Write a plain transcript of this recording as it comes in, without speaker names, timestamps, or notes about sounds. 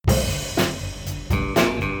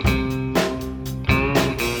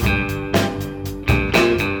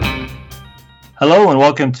Hello and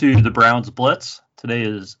welcome to the Browns Blitz. Today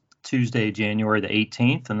is Tuesday, January the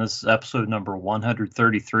 18th, and this is episode number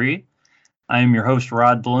 133. I am your host,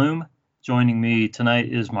 Rod Bloom. Joining me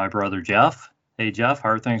tonight is my brother, Jeff. Hey, Jeff, how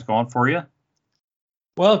are things going for you?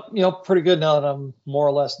 Well, pretty good now that I'm more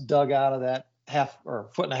or less dug out of that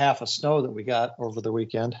foot and a half of snow that we got over the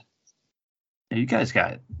weekend. You guys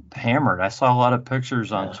got hammered. I saw a lot of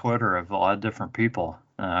pictures on Twitter of a lot of different people.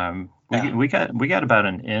 We got about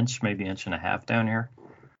an inch, maybe inch and a half down here.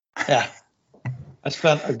 Yeah. I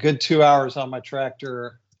spent a good 2 hours on my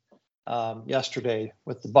tractor yesterday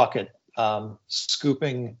with the bucket,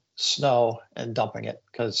 scooping snow and dumping it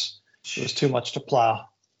because it was too much to plow.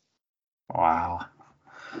 Wow.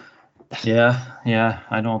 Yeah.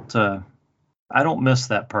 I don't miss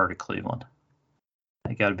that part of Cleveland.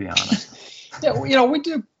 I got to be honest. Yeah,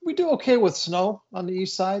 we do okay with snow on the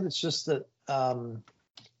east side. It's just that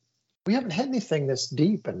we haven't had anything this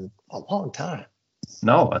deep in a long time.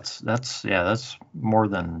 No, that's more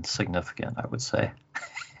than significant, I would say.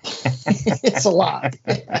 It's a lot.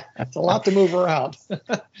 It's a lot to move around.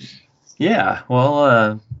 Yeah,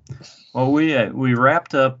 well, we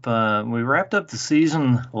wrapped up the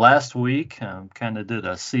season last week. Kind of did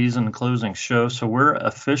a season closing show, so we're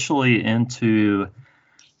officially into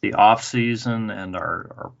the off season and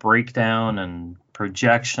our breakdown and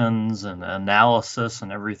projections and analysis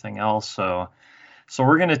and everything else. So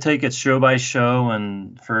we're going to take it show by show,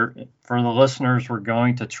 and for the listeners, we're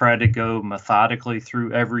going to try to go methodically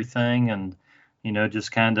through everything and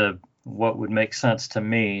just kind of what would make sense to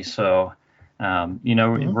me. So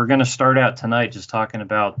we're going to start out tonight just talking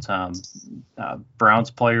about Browns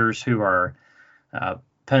players who are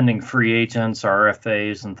pending free agents,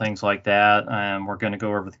 RFAs, and things like that. We're going to go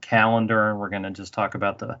over the calendar, and we're going to just talk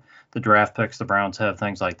about the draft picks the Browns have,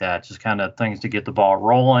 things like that, just kind of things to get the ball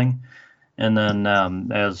rolling. And then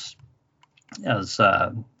as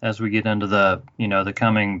we get into the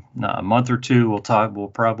coming month or two, we'll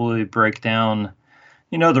probably break down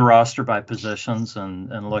the roster by positions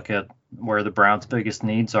and look at where the Browns' biggest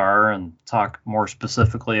needs are and talk more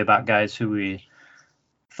specifically about guys who we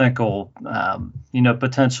think will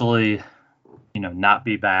potentially not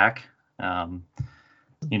be back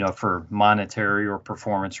for monetary or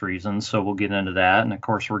performance reasons. So we'll get into that, and of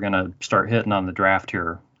course we're going to start hitting on the draft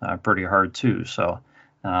here pretty hard too. So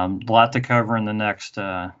a lot to cover in the next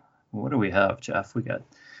what do we have, Jeff? We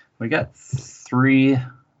got 3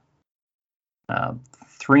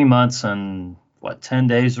 months and 10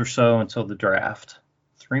 days or so until the draft.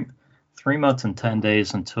 3 months and 10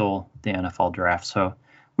 days until the NFL draft. So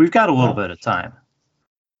we've got a little bit of time.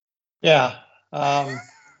 Yeah.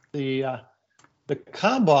 The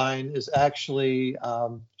combine is actually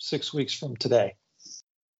 6 weeks from today.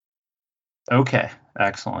 Okay,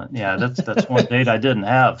 excellent. Yeah, that's one date I didn't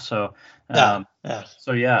have. So,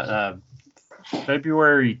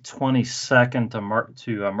 February 22nd to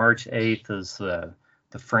March 8th is the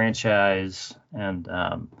franchise and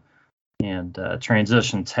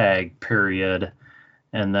transition tag period.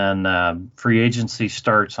 And then free agency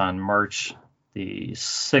starts on March the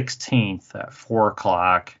 16th at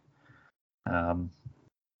 4:00.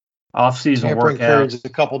 Off-season tampering workouts. Period is a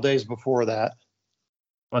couple days before that.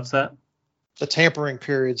 What's that? The tampering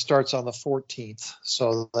period starts on the 14th,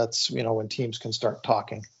 so that's when teams can start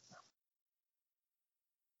talking.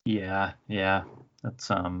 Yeah, that's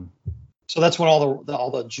So that's when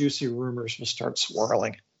all the juicy rumors will start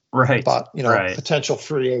swirling. Right. About right. potential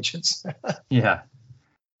free agents. Yeah.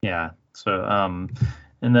 So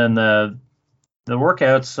and then the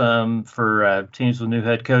workouts for teams with new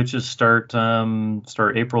head coaches start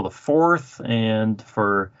April the 4th, and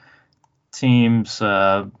for teams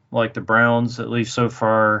like the Browns, at least so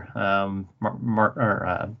far,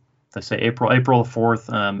 they say April the 4th,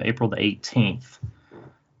 April the 18th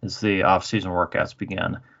is the off-season workouts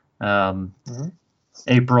begin.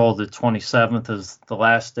 April the 27th is the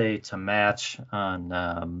last day to match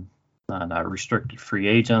on restricted free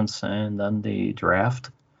agents, and then the draft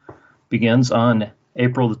begins on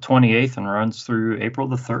April the 28th and runs through April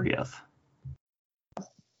the 30th.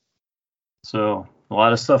 So a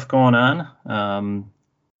lot of stuff going on.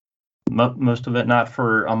 Most of it not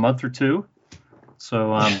for a month or two.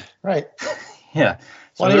 So right. Yeah.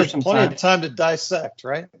 So plenty of time to dissect,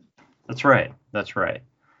 right? That's right.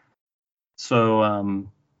 So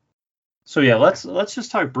yeah, let's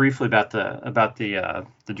just talk briefly about the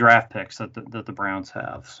draft picks that the Browns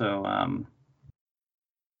have.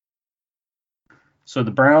 So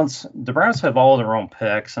the Browns have all their own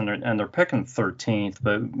picks, and they're picking 13th.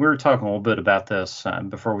 But we were talking a little bit about this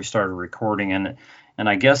before we started recording, and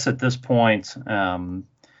I guess at this point,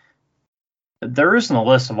 There isn't a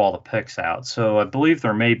list of all the picks out, so I believe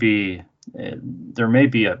there may be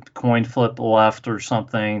a coin flip left or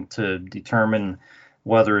something to determine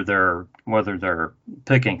whether they're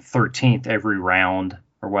picking 13th every round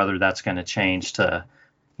or whether that's going to change to,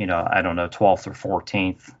 I don't know, 12th or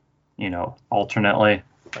 14th, alternately.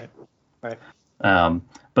 Right.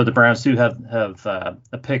 But the Browns do have a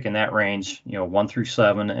pick in that range, 1 through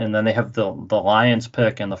 7, and then they have the Lions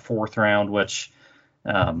pick in the 4th round, which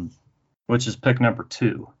is pick number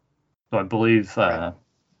 2. So I believe that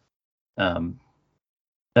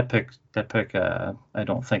pick I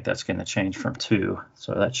don't think that's going to change from 2,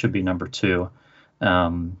 so that should be number 2.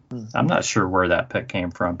 I'm not sure where that pick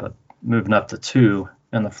came from, but moving up to 2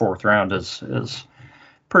 in the 4th round is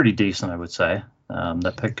pretty decent, I would say.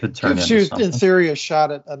 That pick could turn into something. In theory, a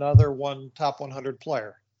shot at another top 100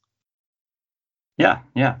 player. Yeah,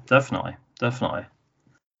 definitely.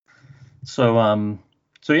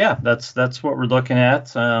 So yeah, that's what we're looking at.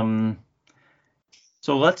 So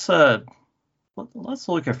let's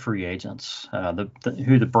look at free agents.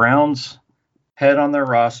 Who the Browns had on their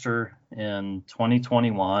roster in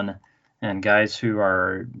 2021, and guys who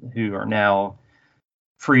are now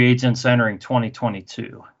free agents entering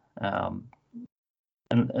 2022.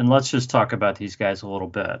 And let's just talk about these guys a little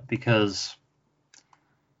bit, because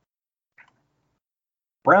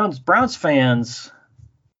Browns fans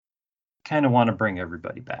kind of want to bring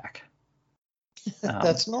everybody back.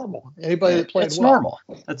 That's normal. Anybody that played it's well. normal.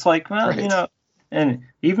 It's like, well, Right. and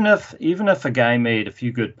even if a guy made a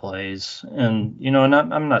few good plays, and and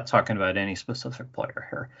I'm not talking about any specific player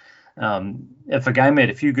here. If a guy made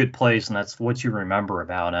a few good plays and that's what you remember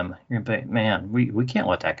about him, you're gonna be, man, we can't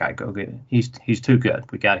let that guy go. He's too good.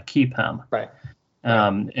 We got to keep him. Right.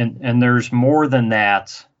 And there's more than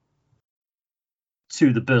that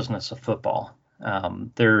to the business of football.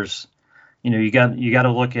 There's, you got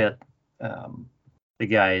to look at the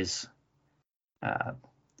guy's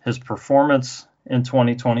his performance in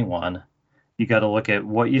 2021. You got to look at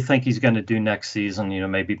what you think he's going to do next season.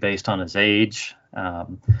 Maybe based on his age,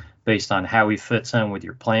 based on how he fits in with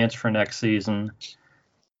your plans for next season,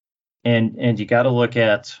 and you got to look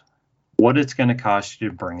at what it's going to cost you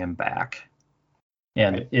to bring him back,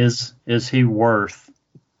 and Right. is he worth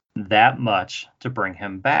that much to bring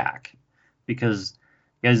him back? Because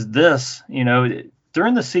this,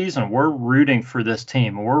 during the season, we're rooting for this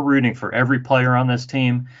team. We're rooting for every player on this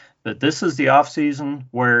team. But this is the offseason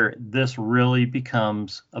where this really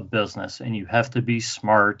becomes a business, and you have to be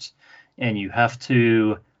smart, and you have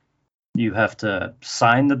to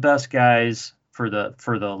sign the best guys for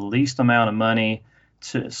the least amount of money,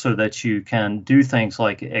 so that you can do things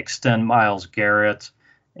like extend Myles Garrett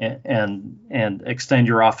and extend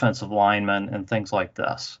your offensive linemen and things like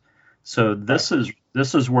this. So this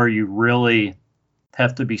is where you really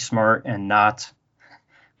have to be smart and not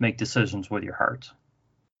make decisions with your heart.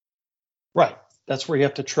 Right. That's where you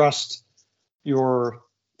have to trust your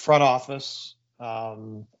front office,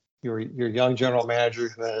 your young general manager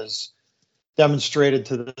who has demonstrated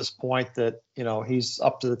to this point that he's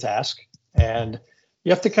up to the task, and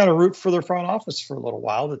you have to kind of root for their front office for a little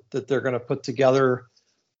while that they're going to put together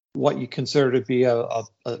what you consider to be a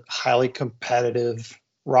highly competitive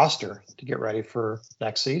roster to get ready for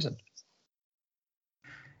next season.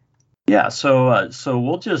 Yeah, so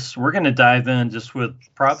we're going to dive in just with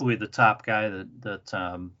probably the top guy that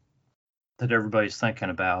everybody's thinking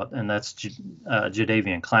about, and that's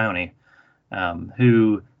Jadeveon Clowney,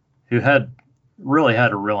 who had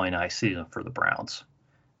a really nice season for the Browns.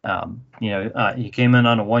 He came in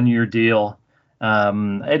on a 1-year deal.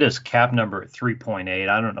 It is cap number at 3.8.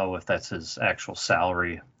 I don't know if that's his actual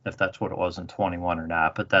salary, if that's what it was in 21 or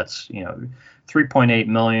not, but that's 3.8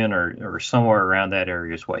 million or somewhere around that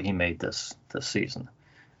area is what he made this season.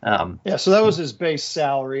 So that was his base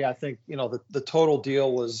salary. I think the total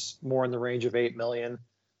deal was more in the range of 8 million,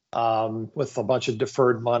 with a bunch of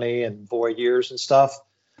deferred money and void years and stuff.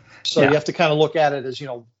 So you have to kind of look at it as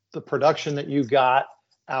the production that you got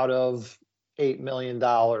out of $8 million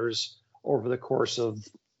over the course of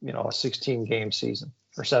a 16-game season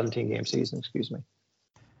or 17-game season, excuse me.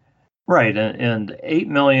 Right, and 8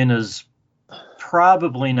 million is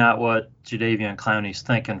probably not what Jadeveon Clowney's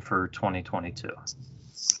thinking for 2022.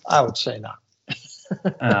 I would say not.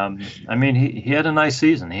 I mean, he had a nice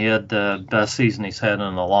season. He had the best season he's had in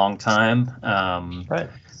a long time. Right.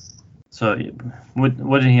 So what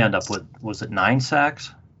did he end up with? Was it 9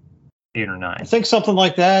 sacks? 8 or 9? I think something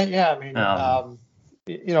like that. Yeah. I mean,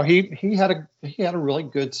 he had a really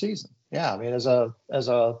good season. Yeah. I mean, as a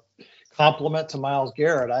compliment to Myles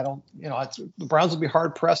Garrett. I don't, the Browns would be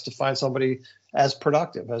hard pressed to find somebody as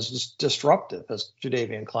productive, as disruptive as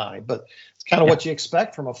Jadeveon Clowney. But it's kind of what you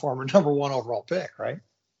expect from a former number 1 overall pick, right?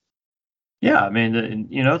 Yeah, I mean,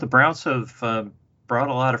 the Browns have brought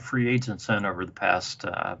a lot of free agents in over the past,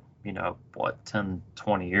 10,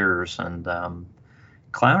 20 years, and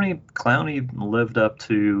Clowney lived up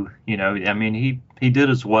to, I mean, he did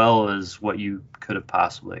as well as what you could have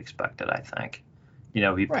possibly expected, I think.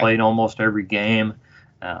 He played almost every game.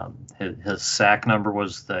 His sack number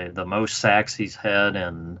was the most sacks he's had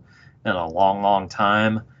in a long, long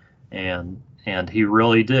time, and he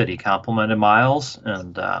really did. He complimented Myles,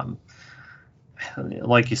 and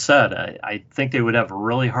like you said, I think they would have a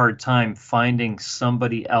really hard time finding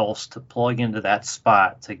somebody else to plug into that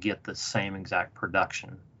spot to get the same exact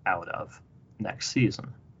production out of next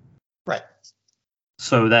season. Right.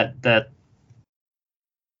 So that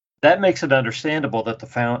makes it understandable that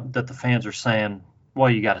the fans are saying, well,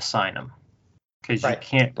 you got to sign him because you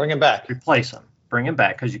can't bring him back, replace him. Bring him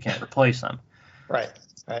back because you can't replace him. Right.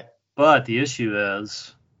 But the issue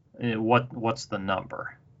is, what's the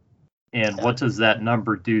number? And what does that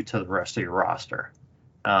number do to the rest of your roster?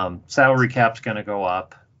 Salary cap's going to go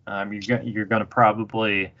up. You're going to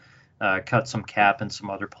probably cut some cap in some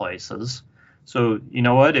other places. So you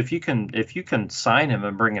know what? If you can sign him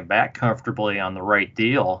and bring him back comfortably on the right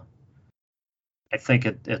deal, I think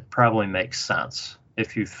it probably makes sense.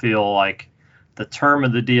 If you feel like the term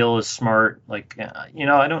of the deal is smart, like I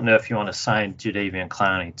don't know if you want to sign Jadeveon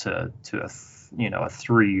Clowney to a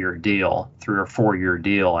 3-year deal, 3 or 4 year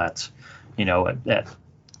deal at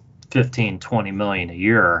 15-20 million a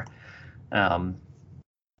year,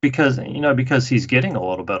 because he's getting a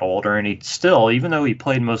little bit older, and he still, even though he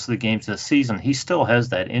played most of the games this season, he still has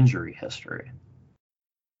that injury history.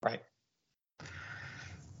 Right.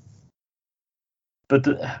 But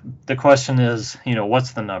the question is,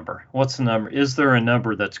 what's the number? What's the number? Is there a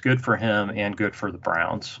number that's good for him and good for the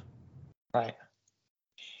Browns? Right.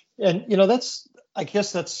 And I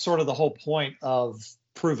guess that's sort of the whole point of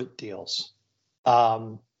prove it deals.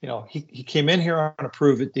 He came in here on a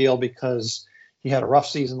prove it deal because he had a rough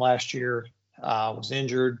season last year, was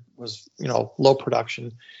injured, was low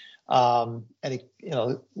production, and he,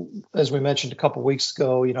 as we mentioned a couple of weeks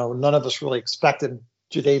ago, none of us really expected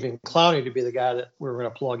Jadeveon Clowney to be the guy that we were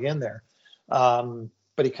going to plug in there,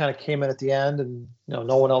 but he kind of came in at the end, and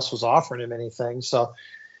no one else was offering him anything. So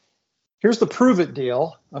here's the prove it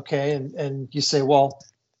deal, okay? And you say, well,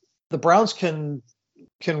 the Browns can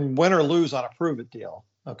win or lose on a prove it deal,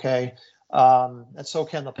 okay? And so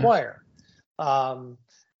can the player. I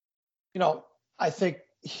think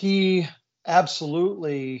he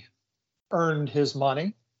absolutely earned his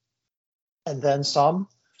money and then some.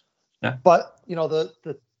 Yeah. But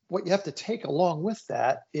what you have to take along with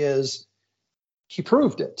that is he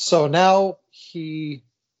proved it. So now he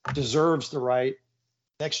deserves the right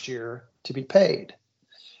next year to be paid.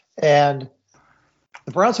 And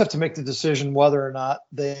the Browns have to make the decision whether or not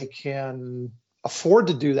they can afford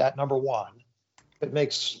to do that, number one. It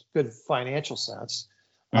makes good financial sense.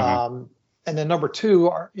 Mm-hmm. And then number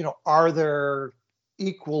two, are there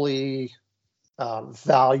equally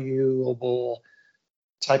valuable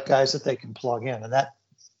type guys that they can plug in? And that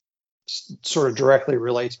sort of directly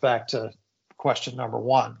relates back to question number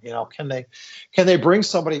one. Can they bring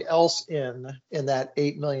somebody else in that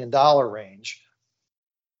 $8 million range,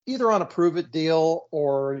 either on a prove it deal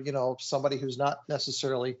or somebody who's not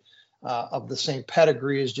necessarily of the same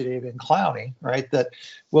pedigree as Jadeveon Clowney, right? That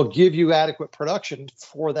will give you adequate production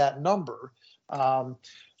for that number.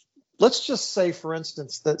 Let's just say, for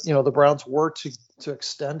instance, that the Browns were to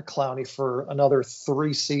extend Clowney for another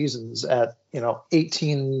 3 seasons at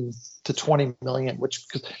 18 to 20 million, which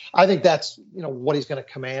I think that's what he's going to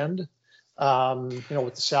command.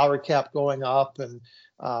 With the salary cap going up, and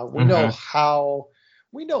we know how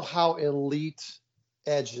elite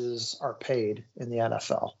edges are paid in the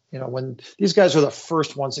NFL. When these guys are the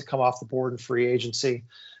first ones that come off the board in free agency,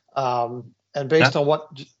 and based on what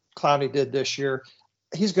Clowney did this year,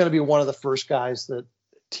 he's going to be one of the first guys that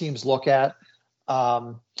teams look at.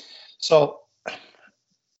 So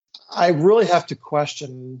I really have to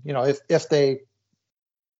question, if they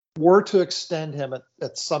were to extend him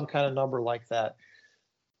at some kind of number like that,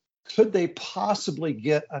 could they possibly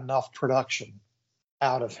get enough production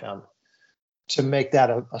out of him to make that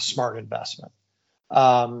a smart investment?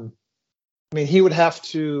 He would have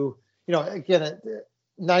to, again,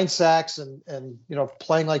 9 sacks and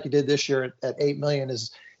playing like he did this year at $8 million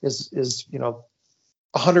is 100%,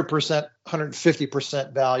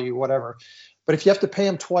 150% value, whatever. But if you have to pay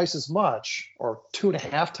him twice as much or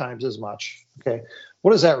 2.5 times as much, okay,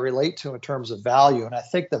 what does that relate to in terms of value? And I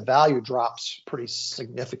think the value drops pretty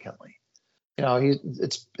significantly.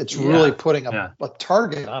 It's really putting a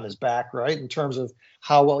target on his back, right, in terms of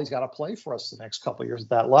how well he's got to play for us the next couple of years at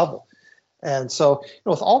that level. And so,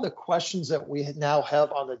 with all the questions that we now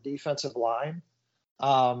have on the defensive line,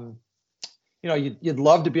 you'd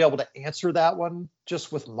love to be able to answer that one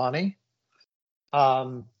just with money.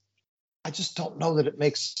 I just don't know that it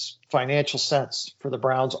makes financial sense for the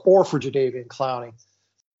Browns or for Jadeveon Clowney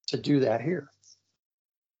to do that here.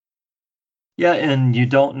 Yeah, and you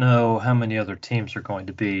don't know how many other teams are going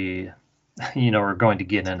to be, are going to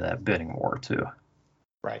get into that bidding war too.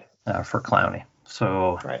 Right. For Clowney.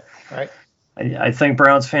 So right. I think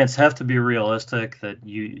Browns fans have to be realistic that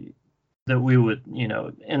we would,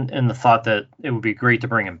 in the thought that it would be great to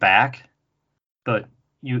bring him back, but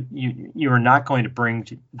you are not going to bring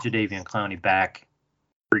Jadeveon Clowney back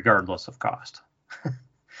regardless of cost.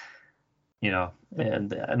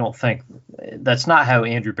 And I don't think that's not how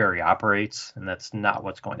Andrew Berry operates, and that's not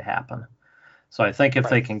what's going to happen. So I think if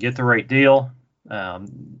they can get the right deal,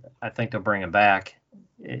 I think they'll bring him back.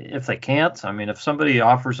 If they can't, if somebody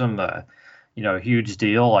offers them a huge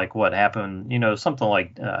deal like what happened, something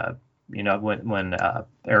like, when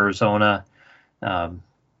Arizona,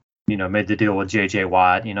 made the deal with J.J.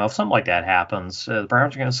 Watt, if something like that happens, the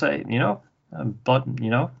Browns are going to say,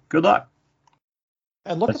 good luck.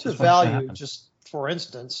 And look at the value, just for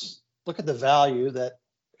instance, look at the value that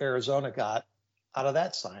Arizona got out of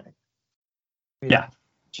that signing.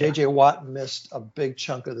 J.J. Watt missed a big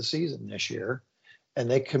chunk of the season this year, and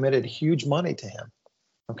they committed huge money to him.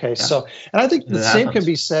 Okay, so, and I think the same can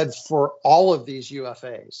be said for all of these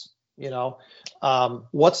UFAs.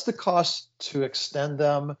 What's the cost to extend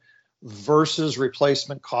them versus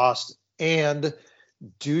replacement cost? And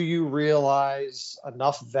do you realize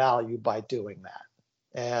enough value by doing that?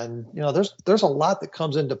 And, there's a lot that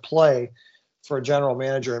comes into play for a general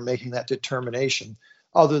manager in making that determination,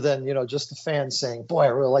 other than, just the fans saying, boy, I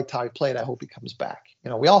really liked how he played. I hope he comes back.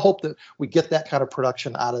 We all hope that we get that kind of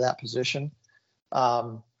production out of that position.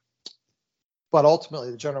 But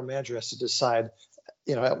ultimately, the general manager has to decide,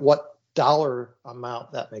 at what dollar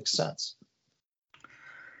amount that makes sense.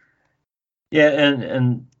 Yeah,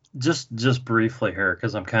 and just briefly here,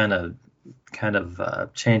 because I'm kind of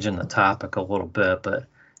changing the topic a little bit, but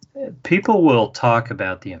people will talk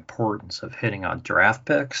about the importance of hitting on draft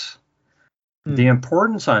picks. The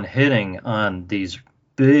importance on hitting on these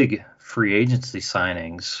big free agency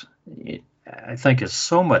signings, I think, is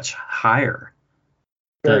so much higher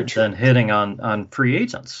than hitting on free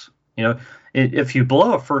agents. If you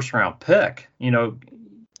blow a first round pick,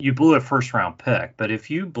 you blew a first round pick. But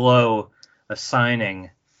if you blow a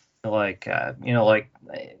signing like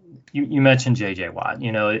you mentioned J.J. Watt,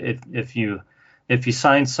 if you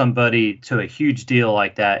sign somebody to a huge deal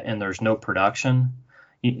like that and there's no production,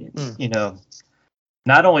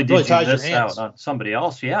 not only did you miss out on somebody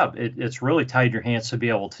else, it's really tied your hands to be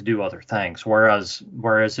able to do other things. Whereas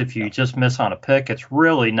if you just miss on a pick, it's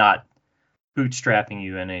really not bootstrapping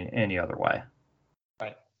you in any other way.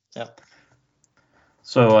 Right. Yep.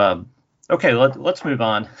 So, okay, let's move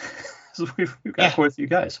on. We've got quite a few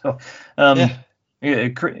guys. So,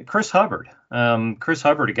 Chris Hubbard. Chris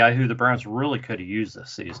Hubbard, a guy who the Browns really could have used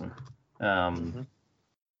this season.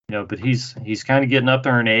 But he's kind of getting up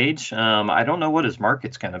there in age. I don't know what his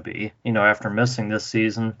market's going to be, after missing this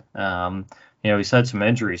season. He's had some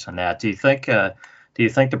injuries on that. Do you think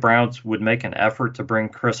the Browns would make an effort to bring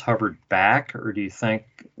Chris Hubbard back, or do you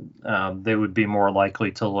think they would be more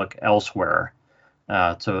likely to look elsewhere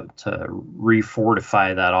to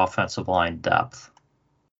refortify that offensive line depth?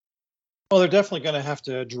 Well, they're definitely going to have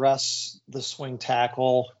to address the swing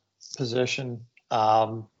tackle position.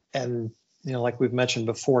 And, like we've mentioned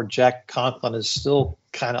before, Jack Conklin is still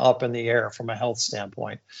kind of up in the air from a health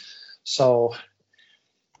standpoint. So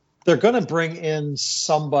they're going to bring in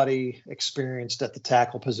somebody experienced at the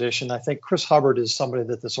tackle position. I think Chris Hubbard is somebody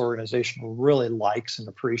that this organization really likes and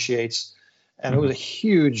appreciates. And it was a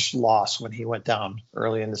huge loss when he went down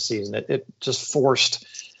early in the season. It just forced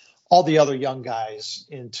all the other young guys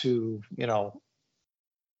into,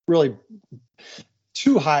 really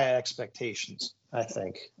too high expectations, I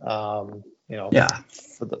think, for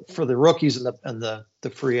the rookies and the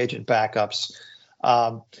free agent backups.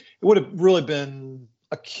 It would have really been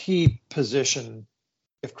a key position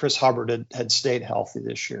if Chris Hubbard had stayed healthy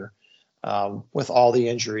this year, with all the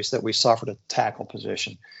injuries that we suffered at the tackle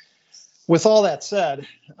position. With all that said,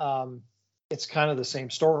 it's kind of the same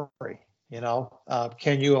story.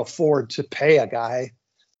 Can you afford to pay a guy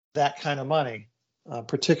that kind of money,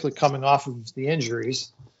 particularly coming off of the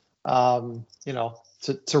injuries, to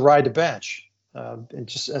ride the bench? and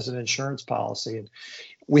just as an insurance policy. And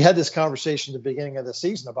we had this conversation at the beginning of the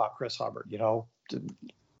season about Chris Hubbard.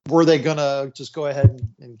 Were they going to just go ahead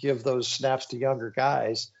and give those snaps to younger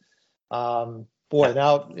guys? Now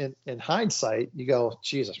in hindsight, you go,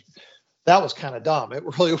 Jesus, that was kind of dumb. It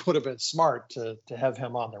really would have been smart to have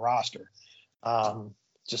him on the roster.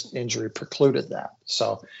 Just injury precluded that.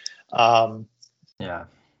 So, yeah,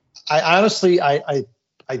 I honestly, I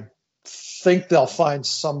think they'll find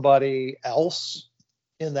somebody else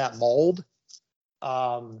in that mold.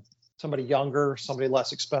 Somebody younger, somebody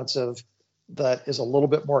less expensive, that is a little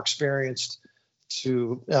bit more experienced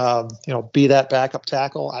to, be that backup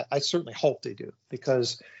tackle. I certainly hope they do,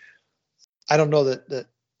 because I don't know that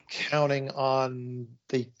counting on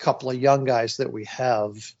the couple of young guys that we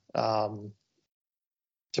have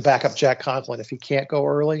to back up Jack Conklin if he can't go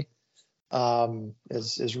early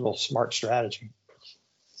is real smart strategy.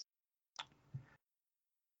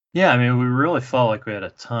 Yeah, I mean, we really felt like we had a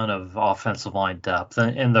ton of offensive line depth,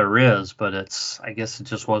 and there is, but I guess it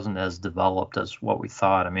just wasn't as developed as what we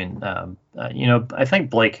thought. I mean, I think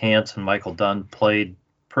Blake Hance and Michael Dunn played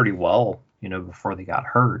pretty well, before they got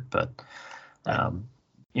hurt, but,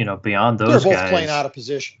 beyond those guys. They're both playing out of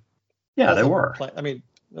position. Yeah, they were.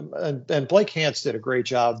 And Blake Hance did a great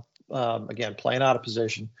job, again, playing out of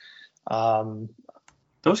position.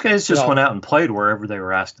 Those guys just went out and played wherever they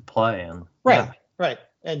were asked to play. Right.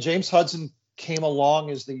 And James Hudson came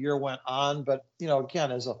along as the year went on, but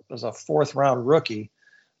again, as a fourth round rookie,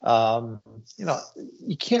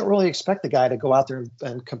 you can't really expect the guy to go out there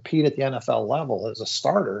and compete at the NFL level as a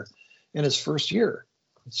starter in his first year.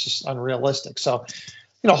 It's just unrealistic. So,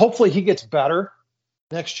 hopefully he gets better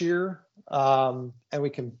next year, and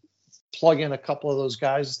we can plug in a couple of those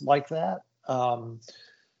guys like that.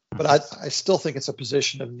 But I still think it's a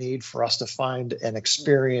position of need for us to find an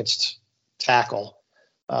experienced tackle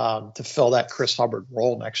to fill that Chris Hubbard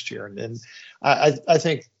role next year. And I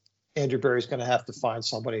think Andrew Berry's going to have to find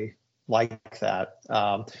somebody like that.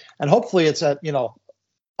 And hopefully it's at,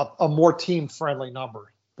 a more team friendly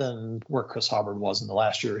number than where Chris Hubbard was in the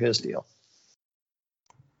last year of his deal.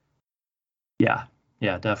 Yeah,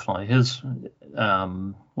 definitely. His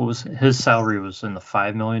salary was in the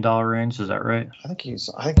 $5 million range. Is that right? I think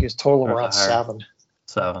he's total around $7.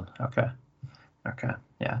 Okay.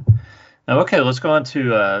 Yeah. Okay, let's go on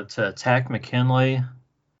to Takk McKinley.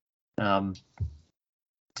 Do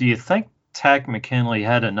you think Takk McKinley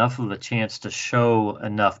had enough of a chance to show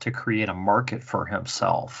enough to create a market for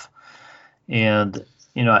himself? And,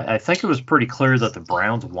 I think it was pretty clear that the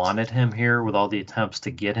Browns wanted him here with all the attempts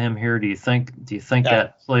to get him here. Do you think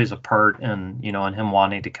that plays a part in, in him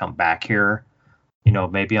wanting to come back here,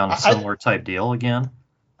 maybe on a similar type deal again?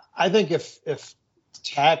 I think if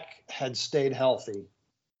Takk had stayed healthy,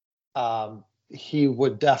 he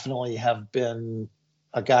would definitely have been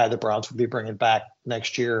a guy the Browns would be bringing back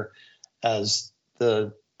next year as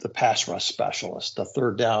the pass rush specialist, the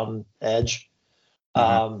third down edge.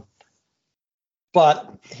 Mm-hmm.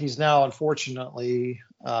 But he's now, unfortunately,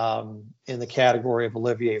 in the category of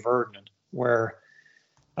Olivier Vernon, where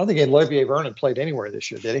I don't think Olivier Vernon played anywhere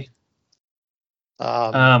this year, did he?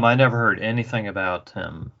 I never heard anything about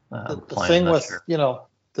him playing this year.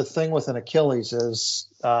 The thing with an Achilles is,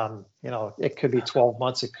 it could be 12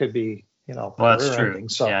 months. It could be, well, that's true. Ending.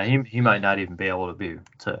 So yeah, he might not even be able to be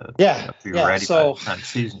ready by the time the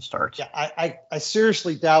season starts. Yeah, I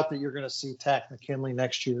seriously doubt that you're going to see Takk McKinley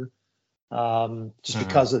next year, just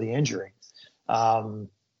because of the injury.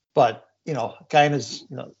 But guy in his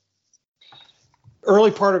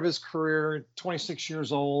early part of his career, 26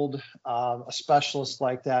 years old, a specialist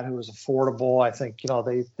like that who was affordable. I think,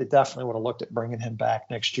 they definitely would have looked at bringing him back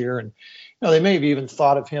next year. And, they may have even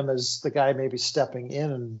thought of him as the guy maybe stepping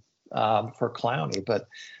in for Clowney, but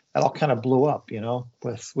that all kind of blew up,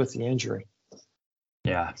 with the injury.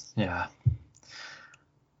 Yeah.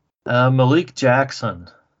 Malik Jackson,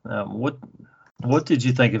 what did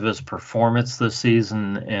you think of his performance this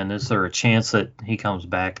season, and is there a chance that he comes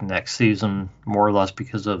back next season, more or less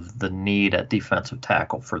because of the need at defensive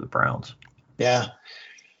tackle for the Browns? Yeah.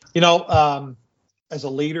 As a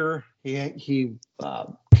leader, he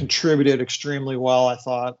contributed extremely well, I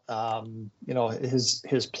thought.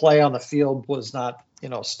 His play on the field was not,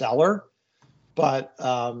 stellar, but,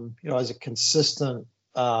 as a consistent,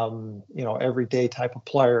 everyday type of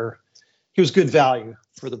player, he was good value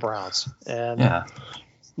for the Browns. And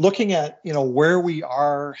looking at, where we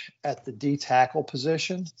are at the D tackle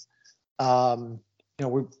position, right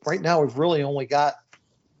now we've really only got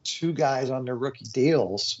two guys on their rookie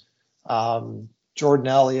deals, Jordan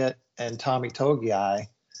Elliott and Tommy Togiai,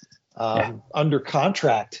 under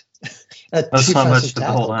contract That That's not much defensive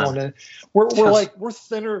to hold tackle on. going in. We're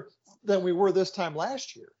thinner than we were this time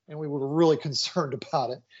last year, and we were really concerned about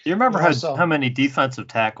it. Do you remember how many defensive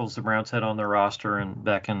tackles the Browns had on their roster and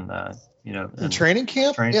back in in training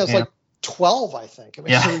camp? Yeah, it's like 12, I think. I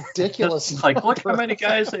mean, it's ridiculous. It's like, look how many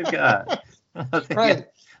guys they've got. Right.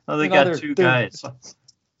 They got two guys.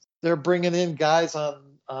 They're bringing in guys on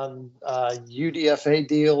UDFA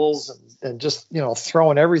deals and just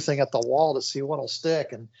throwing everything at the wall to see what'll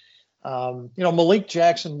stick. And Malik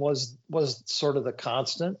Jackson was sort of the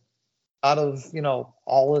constant out of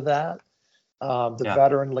all of that,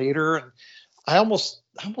 veteran leader. And I almost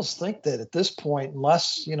think that at this point,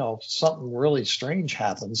 unless something really strange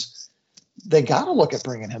happens, they got to look at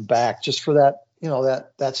bringing him back just for that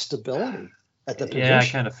that stability at the position. Yeah, I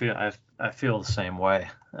kind of feel I feel the same way.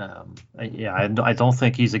 I don't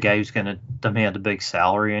think he's a guy who's going to demand a big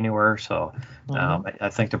salary anywhere. So I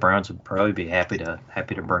think the Browns would probably be happy to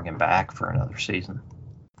bring him back for another season.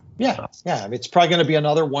 Yeah, I mean, it's probably going to be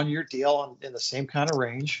another 1-year deal in the same kind of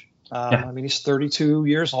range. I mean, he's 32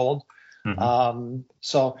 years old. Mm-hmm.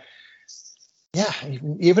 So yeah,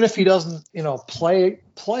 even if he doesn't play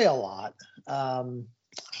a lot, I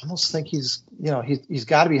almost think he's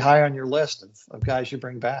got to be high on your list of guys you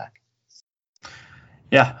bring back.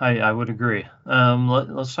 Yeah, I would agree.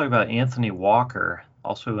 Let's talk about Anthony Walker,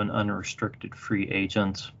 also an unrestricted free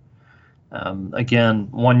agent. Again,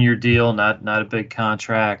 1-year deal, not a big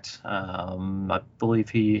contract. I believe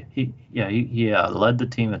he led the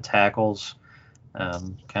team in tackles,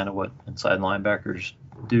 kind of what inside linebackers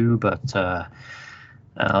do. But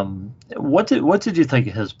what did you think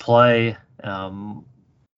of his play? And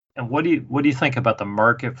what do you think about the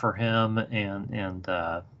market for him and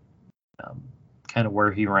kind of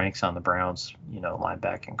where he ranks on the Browns,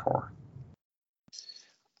 linebacking core?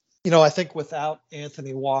 I think without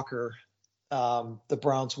Anthony Walker, the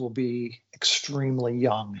Browns will be extremely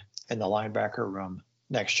young in the linebacker room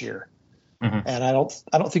next year. Mm-hmm. And I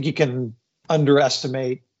don't think you can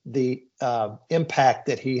underestimate the impact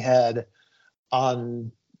that he had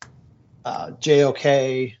on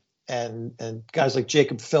JOK and guys like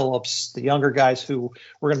Jacob Phillips, the younger guys who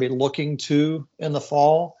we're going to be looking to in the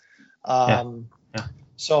fall.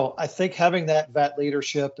 So I think having that vet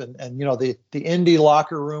leadership and the Indy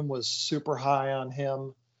locker room was super high on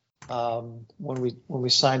him when we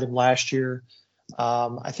signed him last year.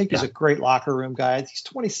 I think he's a great locker room guy. He's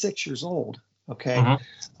 26 years old. Okay.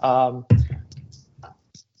 Mm-hmm.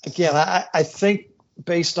 Again, I think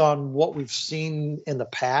based on what we've seen in the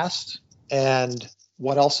past and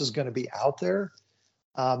what else is going to be out there,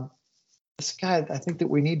 this guy, I think that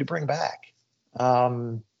we need to bring back.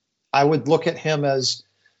 I would look at him as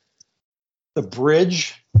the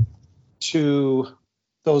bridge to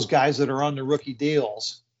those guys that are on the rookie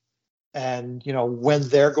deals. And, when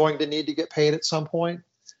they're going to need to get paid at some point,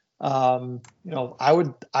 I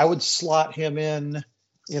would slot him in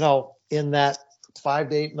that $5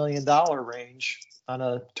 to $8 million range on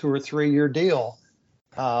a 2 or 3 year deal.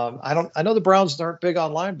 I know the Browns aren't big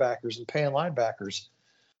on linebackers and paying linebackers.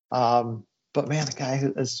 But man, a guy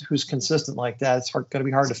who's consistent like that, it's going to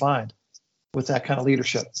be hard to find with that kind of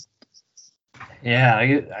leadership. Yeah,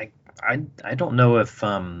 I don't know if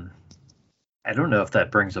that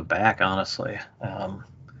brings it back, honestly.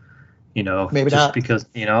 Maybe just not, because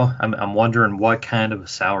I'm wondering what kind of a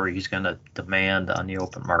salary he's going to demand on the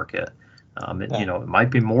open market. It might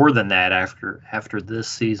be more than that after this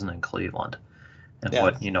season in Cleveland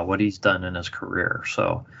and what he's done in his career.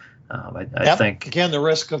 So I think again the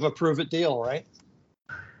risk of a prove it deal, right?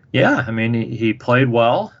 Yeah, I mean he played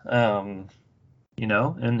well. And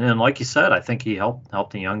like you said, I think he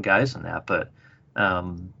helped the young guys in that, but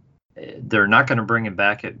they're not going to bring him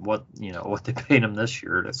back at what they paid him this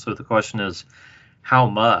year. So the question is, how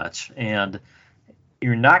much? And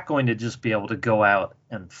you're not going to just be able to go out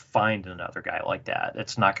and find another guy like that.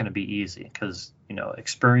 It's not going to be easy because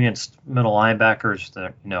experienced middle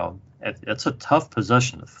linebackers, it's a tough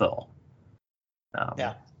position to fill.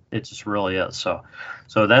 It just really is.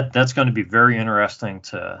 So that's going to be very interesting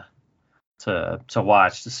to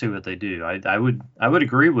watch, to see what they do. I would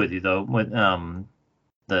agree with you though, with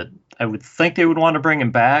that I would think they would want to bring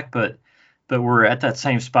him back, but we're at that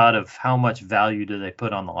same spot of how much value do they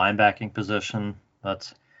put on the linebacking position.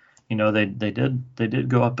 That's they did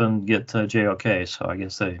go up and get JOK, so I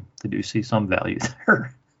guess they do see some value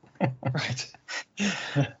there. Right.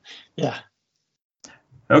 Yeah.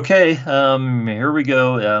 Okay, here we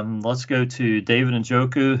go. Let's go to David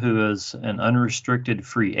Njoku, who is an unrestricted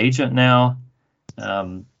free agent now.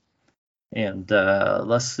 And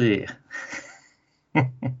let's see. You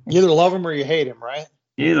either love him or you hate him, right?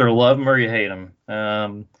 You either love him or you hate him.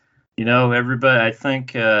 Everybody,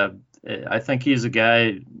 I think he's a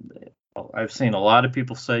guy. I've seen a lot of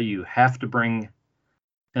people say you have to bring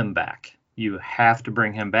him back. You have to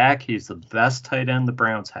bring him back. He's the best tight end the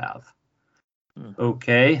Browns have.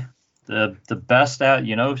 Okay, the best out.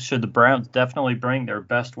 Should the Browns definitely bring their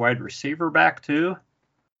best wide receiver back too?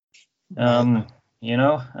 Right.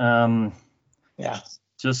 Yeah.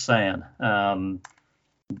 Just saying.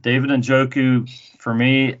 David Njoku, for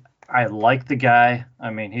me, I like the guy.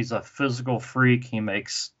 I mean, he's a physical freak. He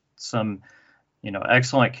makes some,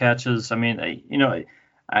 excellent catches. I mean,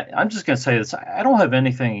 I'm just going to say this. I don't have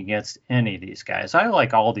anything against any of these guys. I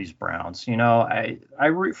like all these Browns. I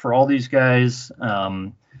root for all these guys.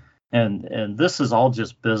 And this is all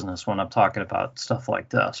just business when I'm talking about stuff like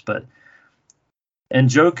this. But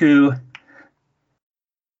Njoku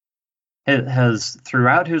has,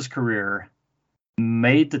 throughout his career,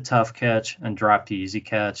 made the tough catch and dropped the easy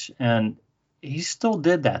catch. And he still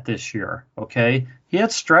did that this year. Okay. He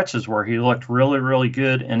had stretches where he looked really, really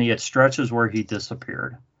good, and he had stretches where he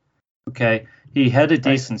disappeared. Okay. He had a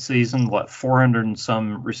decent season, 400 and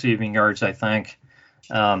some receiving yards, I think.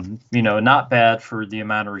 Not bad for the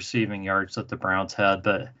amount of receiving yards that the Browns had,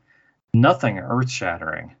 but nothing earth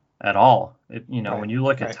shattering at all. When you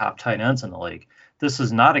look at top tight ends in the league, this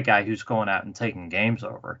is not a guy who's going out and taking games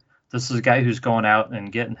over. This is a guy who's going out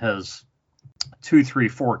and getting his 2, 3,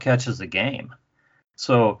 4 catches a game.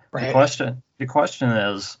 So the question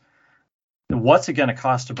is, what's it going to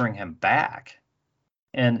cost to bring him back?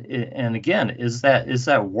 And again, is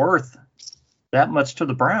that worth that much to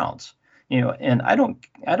the Browns? And I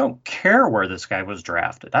don't care where this guy was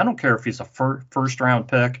drafted. I don't care if he's a first round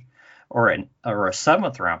pick or a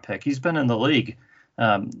 7th round pick. He's been in the league.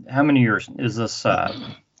 How many years is this?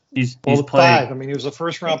 He's played 5. I mean, he was a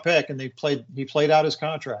first round pick, and he played out his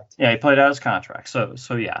contract. Yeah, he played out his contract. So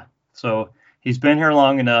yeah. So he's been here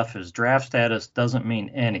long enough. His draft status doesn't mean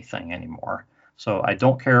anything anymore. So I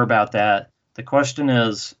don't care about that. The question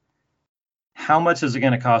is, how much is it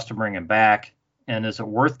going to cost to bring him back? And is it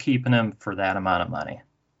worth keeping him for that amount of money?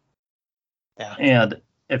 Yeah. And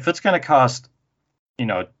if it's going to cost,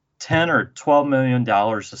 $10 or $12 million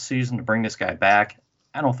a season to bring this guy back,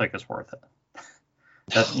 I don't think it's worth it.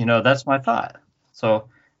 That's my thought. So,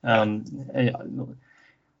 I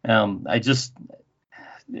just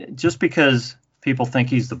because people think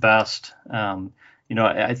he's the best,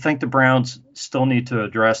 I think the Browns still need to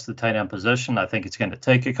address the tight end position. I think it's going to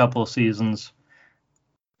take a couple of seasons,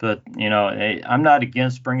 but I'm not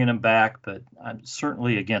against bringing him back, but I'm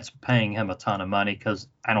certainly against paying him a ton of money because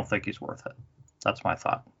I don't think he's worth it. That's my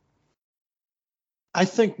thought. I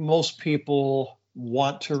think most people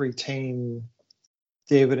want to retain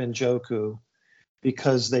David Njoku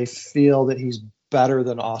because they feel that he's better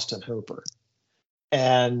than Austin Hooper.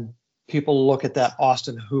 And people look at that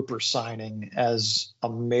Austin Hooper signing as a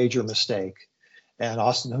major mistake. And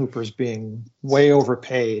Austin Hooper's being way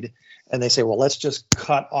overpaid. And they say, well, let's just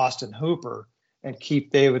cut Austin Hooper and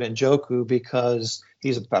keep David Njoku because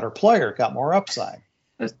he's a better player, got more upside.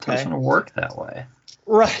 It doesn't work that way.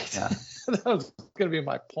 Right. Yeah. That was going to be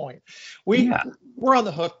my point. We're on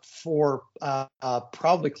the hook for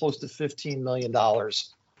probably close to $15 million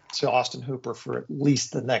to Austin Hooper for at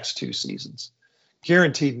least the next 2 seasons.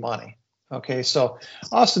 Guaranteed money. Okay, so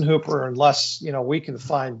Austin Hooper, unless we can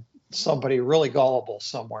find somebody really gullible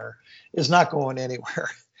somewhere, is not going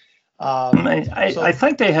anywhere. I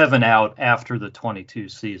think they have an out after the 22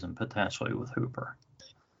 season potentially with Hooper.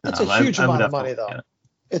 It's a huge amount of money, though.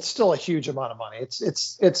 It's still a huge amount of money.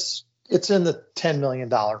 It's in the $10 million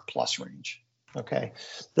plus range. Okay,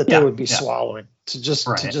 that they would be swallowing to just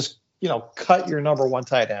cut your number 1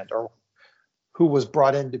 tight end, or who was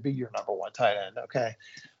brought in to be your number 1 tight end. Okay.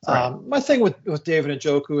 Right. My thing with David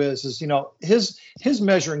Njoku is his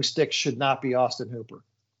measuring stick should not be Austin Hooper.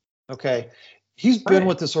 Okay. He's been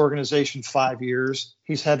with this organization 5 years.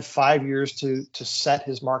 He's had 5 years to set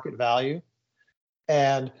his market value.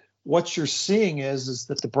 And what you're seeing is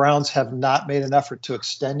that the Browns have not made an effort to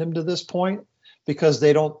extend him to this point because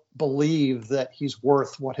they don't believe that he's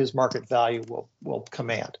worth what his market value will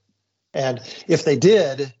command. And if they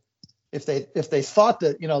did, if they thought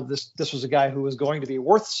that this was a guy who was going to be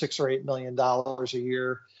worth $6 or $8 million a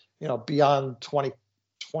year, beyond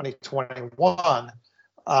 2021,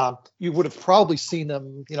 you would have probably seen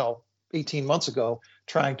them 18 months ago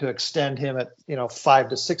trying to extend him at $5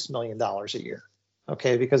 to $6 million a year.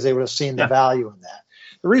 Okay, because they would have seen the value in that.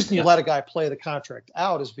 The reason you let a guy play the contract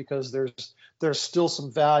out is because there's still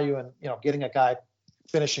some value in getting a guy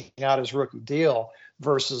finishing out his rookie deal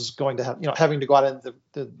versus going to having to go out into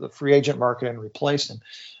the free agent market and replace him.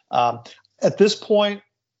 At this point,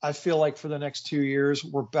 I feel like for the next 2 years,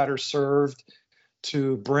 we're better served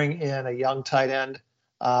to bring in a young tight end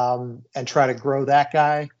and try to grow that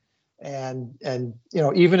guy. And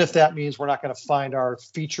even if that means we're not going to find our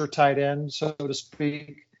feature tight end, so to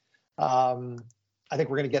speak, I think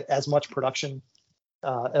we're going to get as much production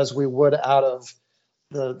as we would out of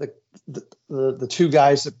the two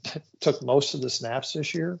guys that took most of the snaps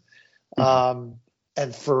this year,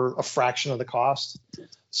 and for a fraction of the cost.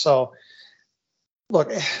 So,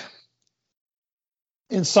 look,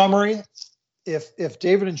 in summary, if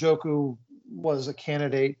David Njoku was a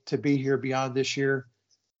candidate to be here beyond this year,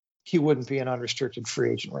 he wouldn't be an unrestricted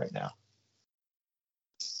free agent right now.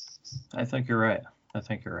 I think you're right.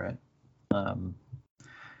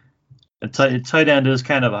 Tight end is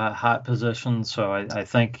kind of a hot position, so I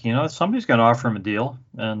think somebody's going to offer him a deal,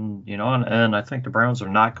 and and I think the Browns are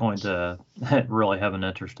not going to really have an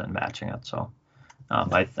interest in matching it. So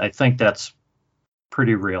I think that's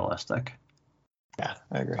pretty realistic. Yeah,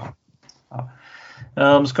 I agree.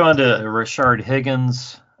 Let's go on to Rashard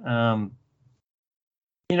Higgins.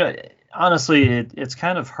 Honestly, it's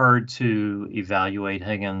kind of hard to evaluate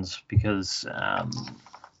Higgins because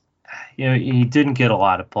he didn't get a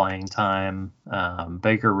lot of playing time.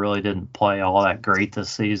 Baker really didn't play all that great this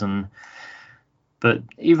season. But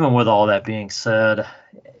even with all that being said,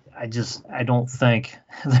 I don't think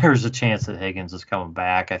there's a chance that Higgins is coming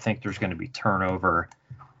back. I think there's going to be turnover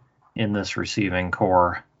in this receiving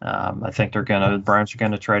core. I think the Browns are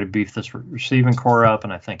going to try to beef this receiving core up,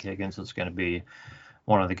 and I think Higgins is going to be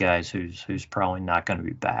one of the guys who's probably not going to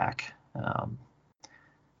be back.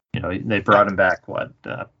 They brought him back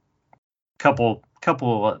couple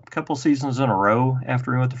seasons in a row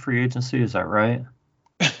after he went to free agency. Is that right?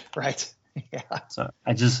 Right. Yeah. So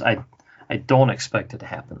I don't expect it to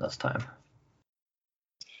happen this time.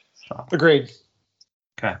 So. Agreed.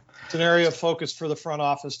 Okay. It's an area of focus for the front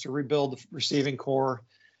office to rebuild the receiving core.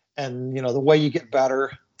 And, the way you get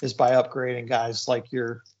better is by upgrading guys like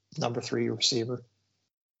your number 3 receiver.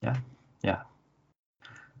 Yeah. Yeah.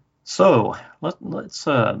 So let's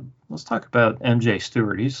talk about MJ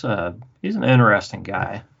Stewart. He's an interesting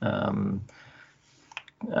guy. A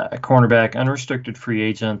cornerback, unrestricted free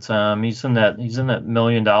agent. He's in that $1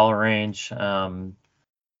 million range.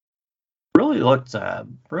 Really looked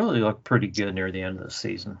pretty good near the end of the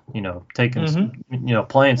season.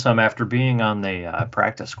 Playing some after being on the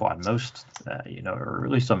practice squad most, or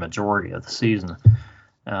at least a majority of the season.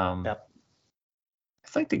 Yep. I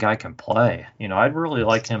think the guy can play. I'd really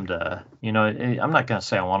like him to. I'm not going to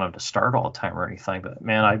say I want him to start all the time or anything, but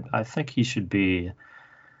man, I think he should be.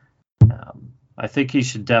 I think he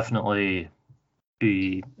should definitely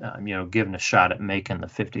be, given a shot at making the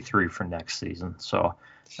 53 for next season. So.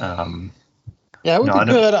 Yeah, it would be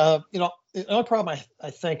good. The only problem I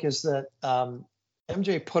think is that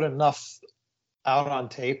MJ put enough out on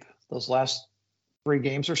tape those last 3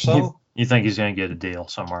 games or so. You think he's going to get a deal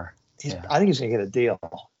somewhere? Yeah. I think he's going to get a deal.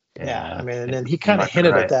 Yeah. I mean, and then he kind of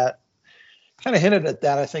hinted at that.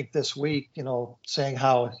 I think this week, saying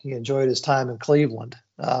how he enjoyed his time in Cleveland.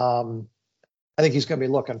 I think he's going to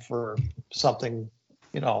be looking for something,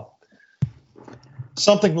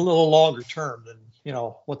 something a little longer term than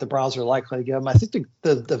what the Browns are likely to give him. I think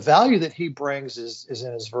the value that he brings is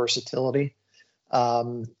in his versatility.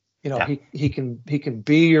 He can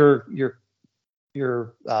be your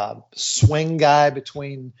swing guy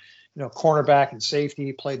between cornerback and safety.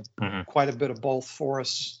 He played quite a bit of both for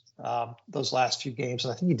us those last few games,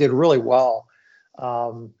 and I think he did really well.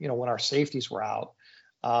 When our safeties were out.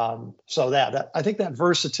 So that I think that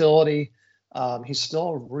versatility. He's still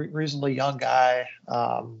a reasonably young guy,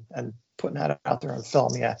 and putting that out there on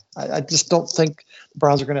film. Yeah, I just don't think the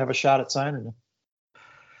Browns are going to have a shot at signing him.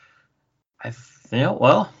 I'll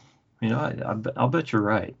bet you're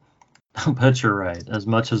right. I'll bet you're right. As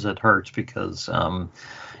much as it hurts, because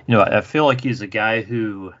I feel like he's a guy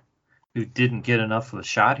who didn't get enough of a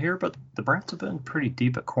shot here, but the Browns have been pretty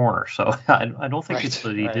deep at corner, so I don't think it's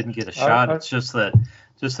that he didn't get a shot. It's just that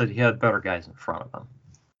he had better guys in front of him.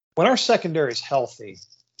 When our secondary is healthy,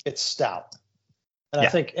 it's stout. And I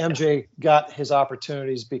think MJ got his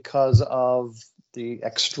opportunities because of the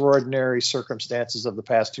extraordinary circumstances of the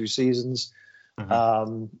past 2 seasons,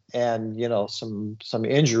 and some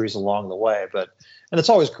injuries along the way. And it's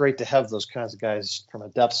always great to have those kinds of guys from a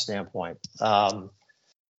depth standpoint. And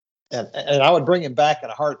I would bring him back in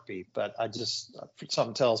a heartbeat, but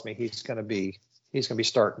something tells me he's going to be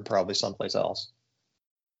starting probably someplace else.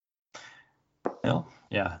 Well,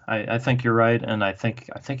 yeah, I think you're right, and I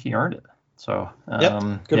think he earned it. So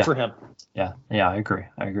good for him. Yeah, I agree.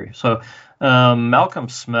 So Malcolm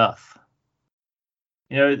Smith,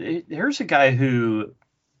 here's a guy who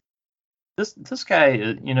this guy,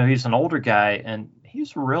 he's an older guy, and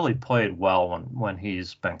he's really played well when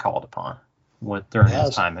he's been called upon during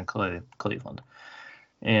his time in Cleveland,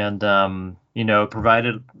 and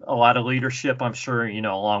provided a lot of leadership. I'm sure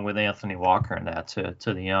along with Anthony Walker and that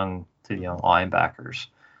to the young linebackers.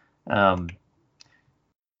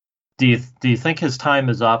 Do you think his time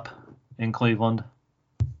is up in Cleveland?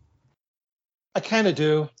 I kind of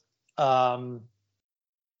do.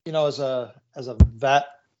 As a vet,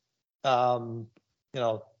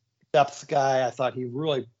 depth guy, I thought he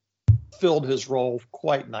really filled his role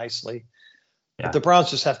quite nicely. Yeah. But the Browns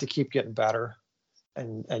just have to keep getting better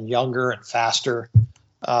and younger and faster.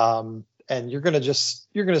 And you're going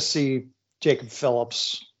to see Jacob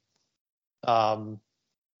Phillips get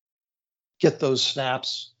those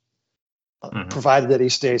snaps, provided that he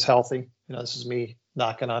stays healthy. This is me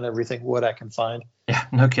knocking on everything wood I can find. Yeah,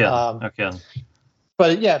 no kidding. No kidding.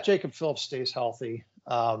 But yeah, if Jacob Phillips stays healthy,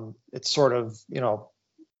 it sort of,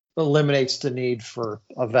 eliminates the need for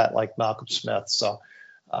a vet like Malcolm Smith. So,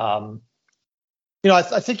 I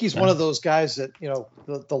think he's one of those guys that,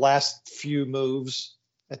 the last few moves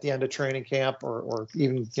at the end of training camp or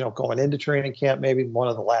even, going into training camp, maybe one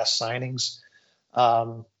of the last signings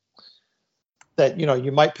that,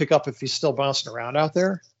 you might pick up if he's still bouncing around out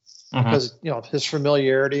there because, his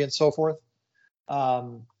familiarity and so forth.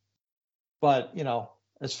 But,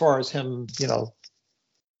 as far as him,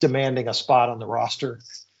 demanding a spot on the roster,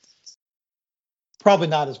 probably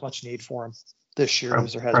not as much need for him this year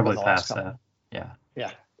as there has been the last couple. Yeah.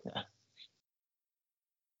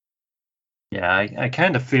 Yeah, I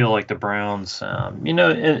kind of feel like the Browns,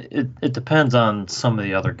 it depends on some of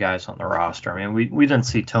the other guys on the roster. I mean, we didn't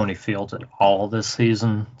see Tony Fields at all this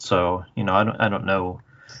season, so, I don't know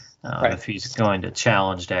if he's going to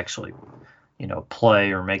challenge to actually,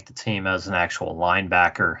 play or make the team as an actual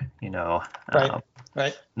linebacker,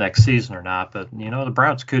 next season or not. But, the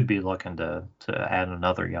Browns could be looking to add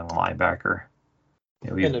another young linebacker.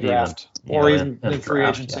 In the draft or even in free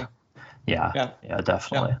agency. Yeah,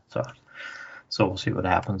 definitely. Yeah. So we'll see what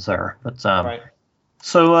happens there. But so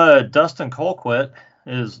Dustin Colquitt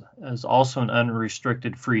is also an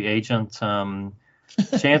unrestricted free agent.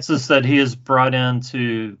 Chances that he is brought in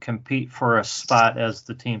to compete for a spot as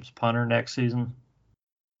the team's punter next season?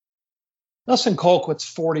 Dustin Colquitt's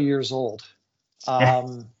 40 years old.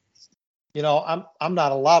 I'm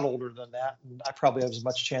not a lot older than that, and I probably have as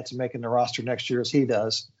much chance of making the roster next year as he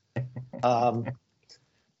does. I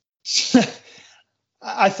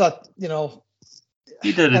thought,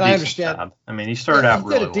 he did a decent job. I mean, he started out really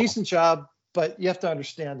well. He did a decent job, but you have to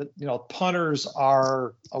understand that, punters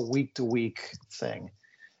are a week-to-week thing.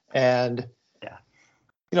 And,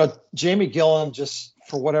 Jamie Gillan just,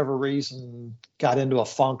 for whatever reason, got into a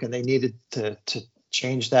funk and they needed to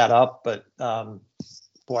change that up. But,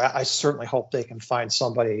 I certainly hope they can find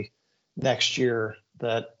somebody next year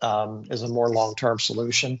that is a more long-term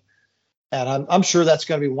solution. And I'm sure that's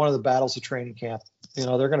going to be one of the battles of training camp. They're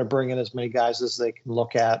going to bring in as many guys as they can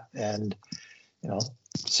look at and,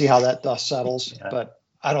 see how that dust settles. Yeah. But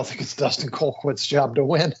I don't think it's Dustin Colquitt's job to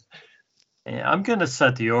win. Yeah, I'm going to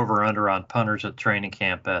set the over-under on punters at training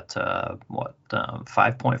camp at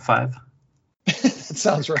 5.5? That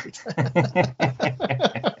sounds right.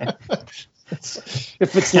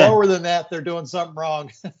 If it's lower than that, they're doing something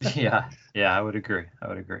wrong. Yeah, I would agree.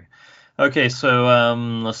 Okay, so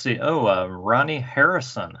let's see. Ronnie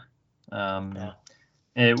Harrison.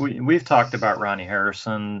 We've talked about Ronnie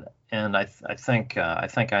Harrison, and I think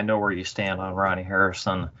I know where you stand on Ronnie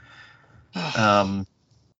Harrison.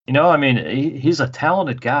 He's a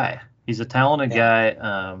talented guy. He's a talented guy.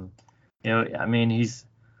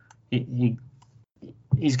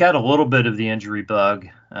 He's got a little bit of the injury bug,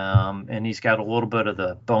 and he's got a little bit of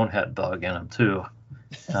the bonehead bug in him too.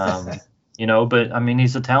 But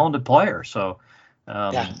he's a talented player. So,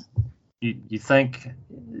 you think?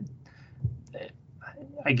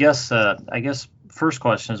 I guess first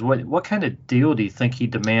question is what kind of deal do you think he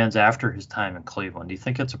demands after his time in Cleveland? Do you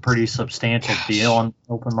think it's a pretty substantial deal on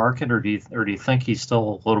open market, or do you think he's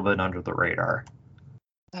still a little bit under the radar?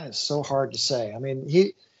 That is so hard to say. I mean,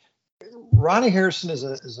 Ronnie Harrison is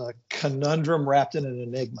a conundrum wrapped in an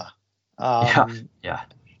enigma.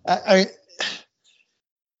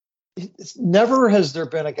 Never has there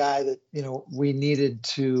been a guy that we needed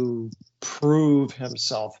to prove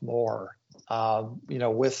himself more.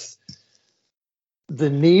 With the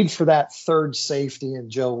need for that third safety in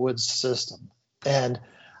Joe Woods' system. And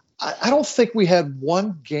I don't think we had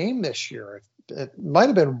one game this year. It might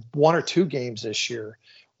have been one or two games this year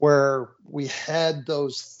where we had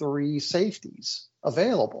those three safeties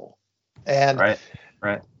available. And right.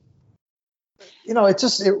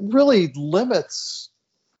 it really limits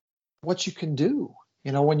what you can do,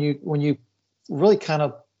 when you really kind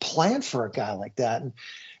of plan for a guy like that.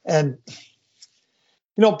 And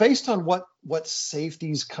based on what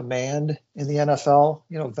safeties command in the NFL,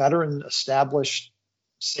 veteran established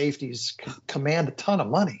safeties command a ton of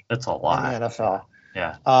money. That's a lot in the NFL.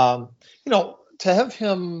 Yeah. To have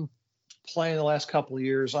him playing the last couple of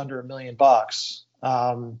years under $1 million,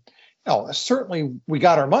 certainly we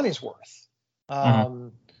got our money's worth.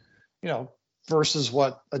 Versus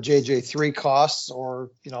what a JJ3 costs,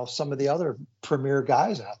 or some of the other premier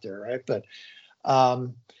guys out there, right? But I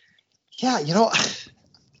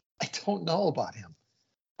don't know about him.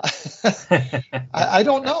 I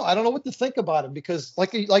don't know. I don't know what to think about him, because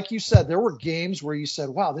like you said, there were games where you said,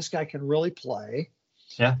 wow, this guy can really play.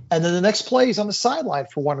 Yeah. And then the next play he's on the sideline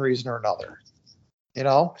for one reason or another.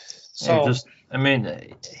 So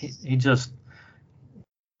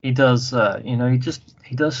he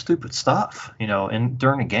does stupid stuff, during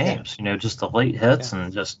the games, just the late hits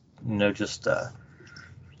and just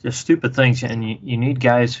stupid things. And you need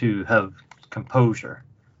guys who have composure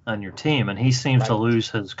on your team, and he seems to lose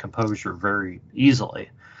his composure very easily.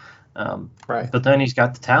 But then he's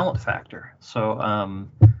got the talent factor. So,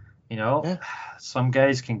 some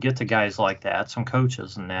guys can get to guys like that, some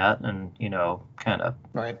coaches and that, and, kind of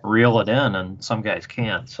reel it in, and some guys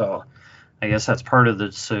can't. So I guess that's part of the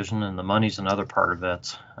decision, and the money's another part of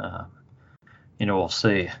it. We'll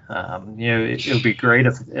see. It would be great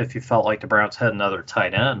if you felt like the Browns had another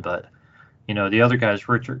tight end, but the other guy's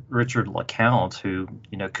Richard LeCounte, who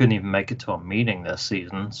couldn't even make it to a meeting this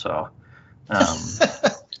season. So, so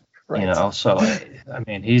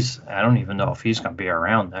I don't even know if he's going to be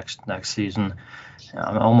around next season.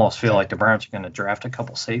 I almost feel like the Browns are going to draft a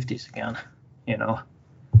couple safeties again. It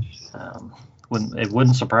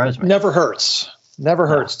wouldn't surprise me. Never hurts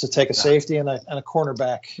to take a safety and a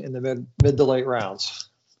cornerback in the mid to late rounds.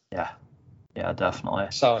 Yeah, definitely.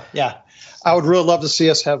 So I would really love to see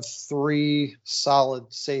us have 3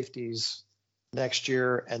 solid safeties next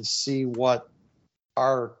year and see what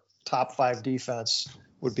our top 5 defense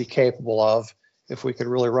would be capable of if we could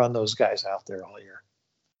really run those guys out there all year.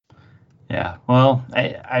 Yeah, well,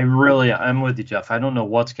 I'm with you, Jeff. I don't know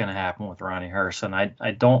what's going to happen with Ronnie Harrison.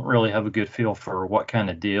 I don't really have a good feel for what kind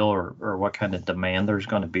of deal or what kind of demand there's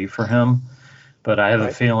going to be for him, but I have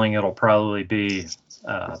a feeling it'll probably be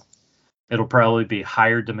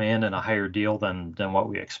higher demand and a higher deal than what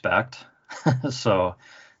we expect. So,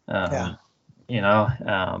 I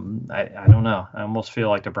don't know. I almost feel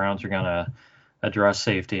like the Browns are going to address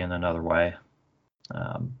safety in another way.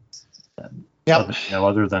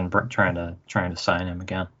 Other than trying to sign him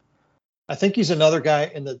again. I think he's another guy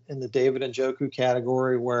in the David Njoku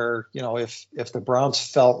category where, if the Browns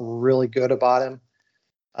felt really good about him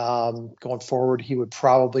going forward, he would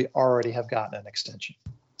probably already have gotten an extension.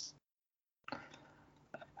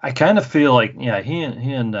 I kind of feel like, he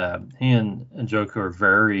and Njoku are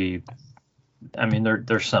very,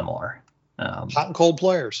 they're similar. Hot and cold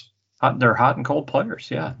players. They're hot and cold players.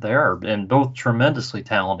 Yeah, they are, and both tremendously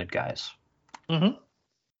talented guys. Mm-hmm.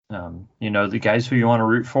 The guys who you want to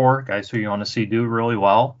root for, guys who you want to see do really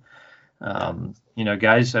well. Guys,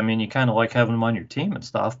 you kind of like having them on your team and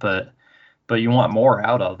stuff, but you want more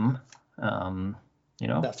out of them.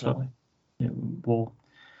 Definitely. So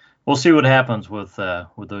we'll see what happens with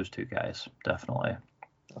those two guys. Definitely.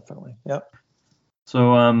 Yep.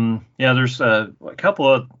 So there's a couple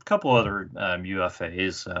other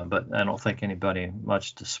UFAs, but I don't think anybody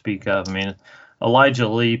much to speak of. Elijah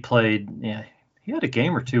Lee played. He had a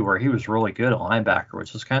game or two where he was really good at linebacker,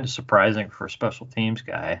 which is kind of surprising for a special teams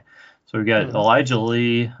guy. So we got Elijah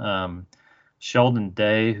Lee, Sheldon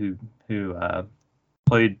Day, who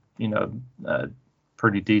played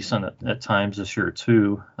pretty decent at times this year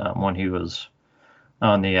too, when he was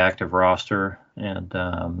on the active roster, and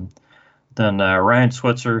then Ryan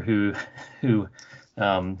Switzer, who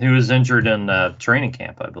was injured in training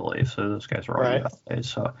camp, I believe. So those guys are all UFAs.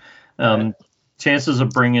 So chances of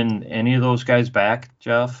bringing any of those guys back,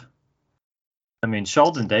 Jeff?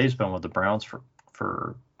 Sheldon Day's been with the Browns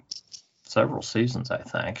for several seasons, I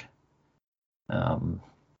think.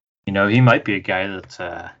 He might be a guy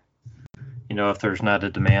that, if there's not a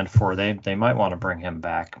demand for, they might want to bring him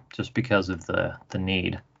back just because of the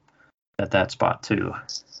need at that spot too.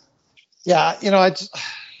 Yeah,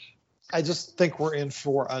 I just think we're in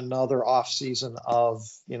for another offseason of,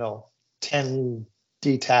 10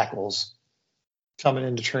 D tackles coming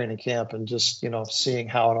into training camp and just, seeing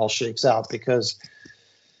how it all shakes out, because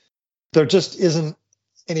there just isn't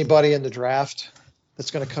anybody in the draft that's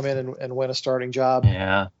going to come in and win a starting job.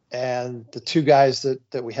 Yeah. And the two guys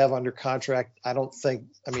that we have under contract, I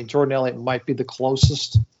mean, Jordan Elliott might be the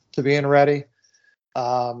closest to being ready.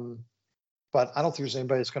 But I don't think there's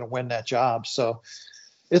anybody that's going to win that job. So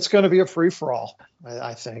it's going to be a free for all,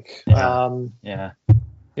 I think. Yeah.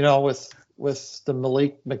 With the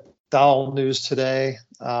Malik McDowell news today,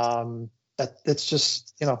 it's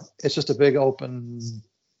just a big open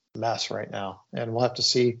mess right now, and we'll have to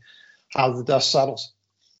see how the dust settles.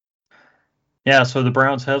 Yeah, so the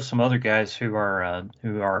Browns have some other guys who are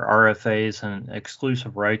RFAs and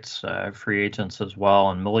exclusive rights free agents as well,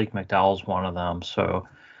 and Malik McDowell is one of them. So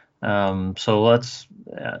let's.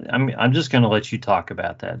 I'm just going to let you talk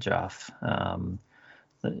about that, Jeff.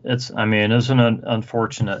 It's an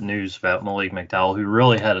unfortunate news about Malik McDowell, who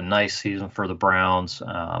really had a nice season for the Browns.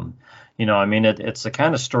 It's the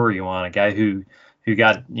kind of story you want, a guy who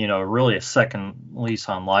got really a second lease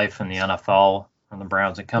on life in the NFL from the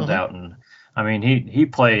Browns and comes out and. He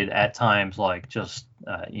played at times like just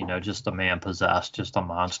a man possessed, just a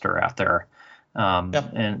monster out there. And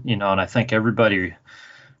I think everybody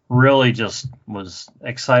really just was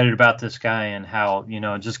excited about this guy and how,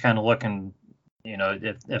 just kind of looking,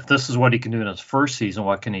 if this is what he can do in his first season,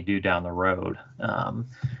 what can he do down the road?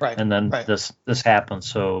 Right. And then this happens.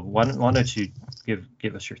 So why don't you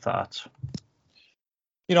give us your thoughts?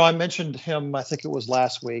 I mentioned him, I think it was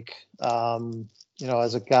last week,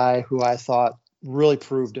 as a guy who I thought really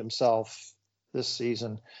proved himself this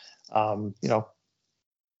season.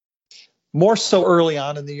 More so early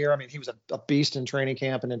on in the year. He was a beast in training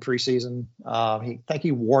camp and in preseason. I think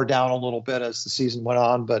he wore down a little bit as the season went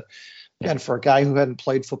on, but again, for a guy who hadn't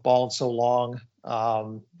played football in so long,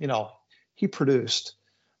 he produced.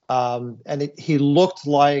 And he looked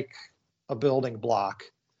like a building block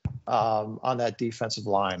on that defensive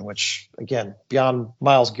line, which, again, beyond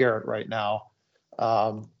Myles Garrett right now,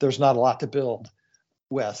 there's not a lot to build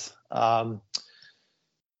with.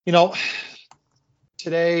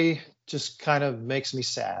 Today just kind of makes me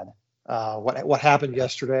sad. What happened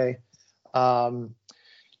yesterday?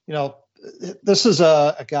 This is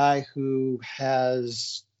a guy who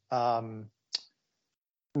has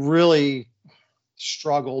really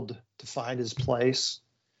struggled to find his place,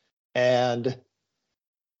 and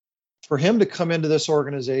for him to come into this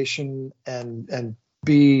organization and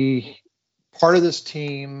be part of this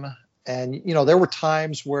team. And, there were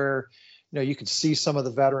times where, you could see some of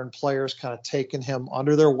the veteran players kind of taking him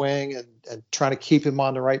under their wing and trying to keep him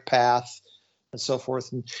on the right path and so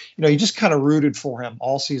forth. And, you just kind of rooted for him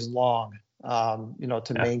all season long,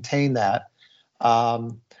 to maintain that. But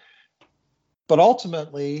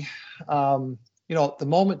ultimately, the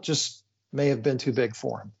moment just may have been too big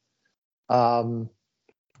for him.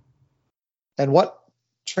 And what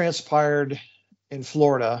transpired in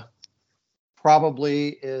Florida probably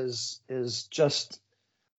is just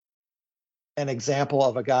an example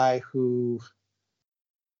of a guy who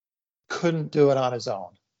couldn't do it on his own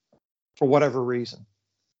for whatever reason.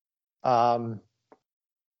 And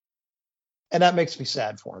that makes me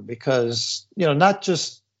sad for him because, not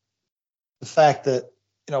just the fact that,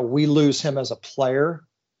 we lose him as a player,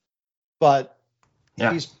 but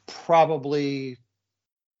he's probably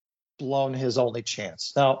blown his only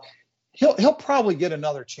chance. Now, he'll probably get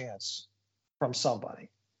another chance from somebody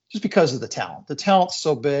just because of the talent. The talent's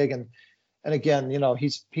so big, and again,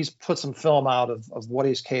 he's put some film out of what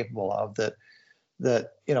he's capable of.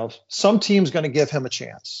 That some team's going to give him a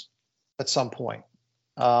chance at some point.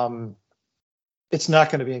 It's not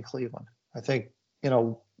going to be in Cleveland. I think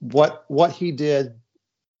what he did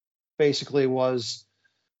basically was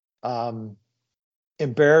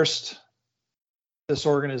embarrassed this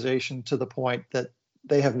organization to the point that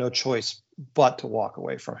they have no choice but to walk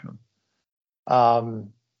away from him.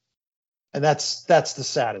 And that's the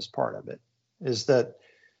saddest part of it, is that,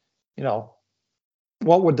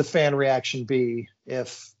 what would the fan reaction be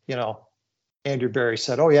if, Andrew Berry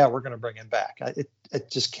said, "Oh yeah, we're going to bring him back." It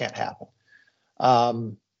just can't happen.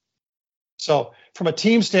 So from a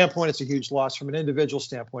team standpoint, it's a huge loss. From an individual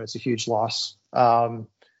standpoint, it's a huge loss. From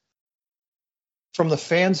the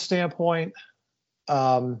fan standpoint,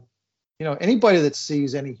 anybody that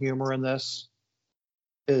sees any humor in this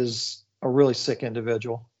is a really sick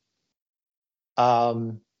individual.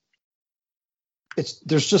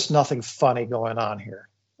 There's just nothing funny going on here.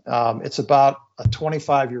 It's about a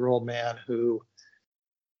 25-year-old man who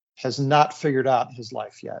has not figured out his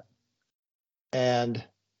life yet. And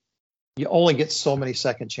you only get so many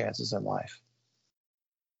second chances in life.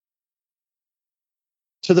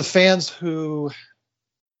 To the fans who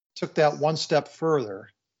took that one step further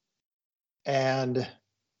and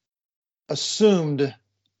assumed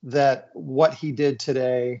that what he did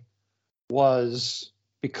today was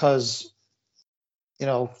because,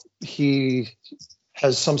 he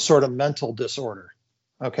has some sort of mental disorder.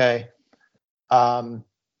 Okay.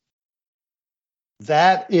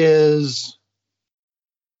 That is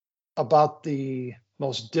about the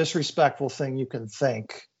most disrespectful thing you can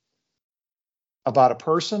think about a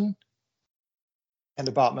person and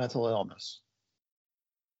about mental illness.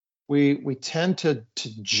 We tend to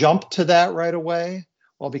jump to that right away.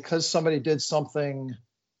 Well, because somebody did something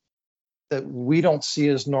that we don't see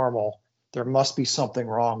as normal, there must be something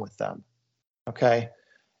wrong with them. Okay.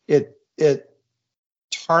 It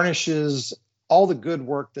tarnishes all the good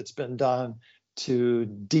work that's been done to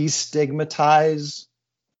destigmatize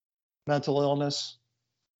mental illness.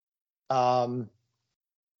 And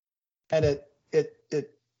it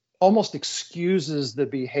almost excuses the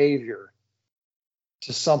behavior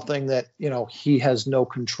to something that, he has no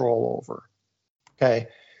control over. Okay.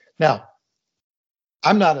 Now,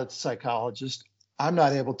 I'm not a psychologist. I'm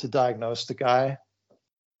not able to diagnose the guy.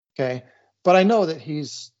 Okay. But I know that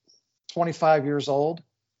he's 25 years old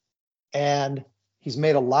and he's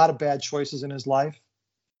made a lot of bad choices in his life.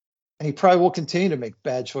 And he probably will continue to make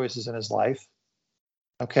bad choices in his life.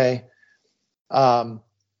 Okay. Don't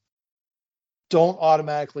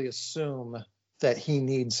automatically assume that he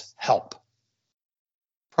needs help.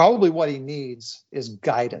 Probably what he needs is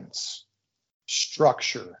guidance,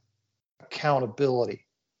 structure, accountability.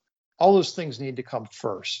 All those things need to come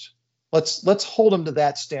first. Let's hold him to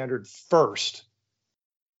that standard first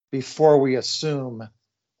before we assume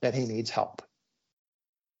that he needs help.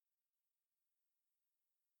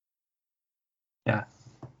 Yeah.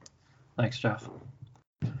 Thanks, Jeff.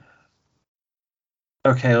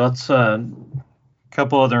 Okay, let's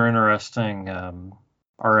couple other interesting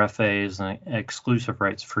RFAs and exclusive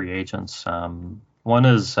rights free agents. One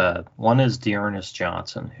is D'Ernest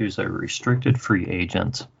Johnson, who's a restricted free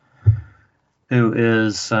agent, who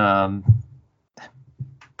is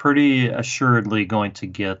pretty assuredly going to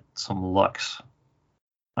get some looks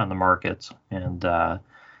on the market, and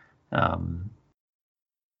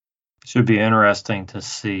should be interesting to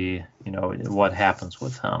see, what happens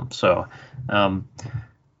with him. So,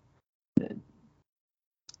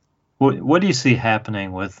 what do you see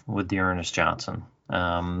happening with D'Ernest Johnson?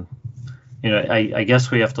 I guess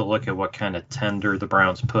we have to look at what kind of tender the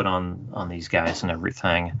Browns put on these guys and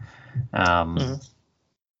everything, to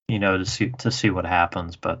see what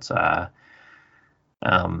happens. But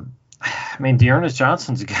D'Ernest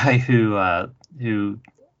Johnson's a guy who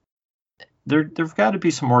there've got to be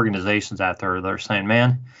some organizations out there that are saying,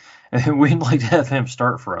 man, we'd like to have him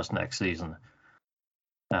start for us next season.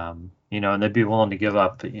 And they'd be willing to give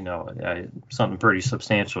up, something pretty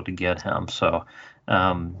substantial to get him. So,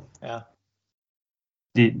 yeah.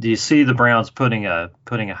 Do you see the Browns putting a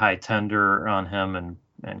high tender on him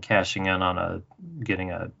and cashing in on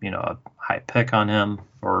getting a high pick on him,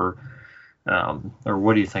 or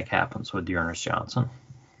what do you think happens with D'Ernest Johnson?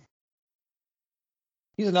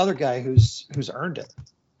 He's another guy who's earned it.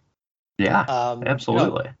 Yeah,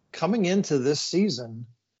 absolutely. Coming into this season,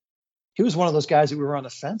 he was one of those guys that we were on the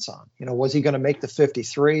fence on. Was he going to make the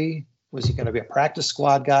 53? Was he going to be a practice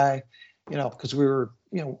squad guy? Because we were,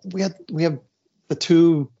 we have the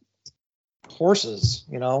two horses,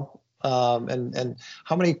 and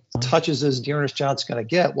how many touches is D'Ernest Johnson going to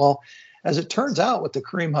get? Well, as it turns out, with the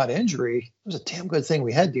Kareem Hunt injury, it was a damn good thing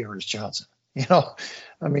we had D'Ernest Johnson.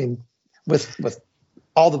 With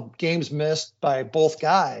all the games missed by both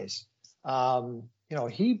guys,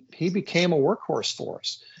 he became a workhorse for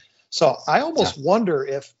us. So I almost wonder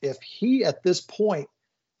if he at this point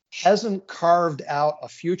hasn't carved out a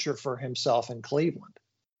future for himself in Cleveland,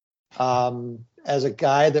 as a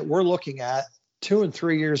guy that we're looking at 2 and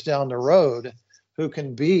 3 years down the road, who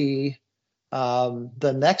can be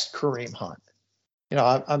the next Kareem Hunt.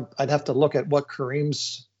 I'd have to look at what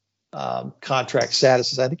Kareem's contract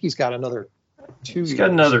status is. I think he's got another 2 years. He's got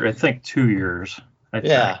another, I think, 2 years.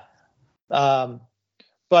 Yeah.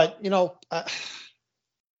 But,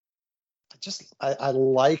 I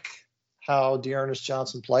like how D'Ernest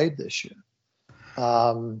Johnson played this year.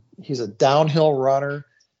 He's a downhill runner.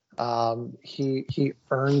 He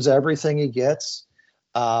earns everything he gets.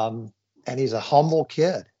 And he's a humble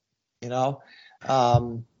kid,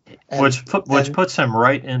 which puts him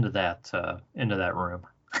right into that room.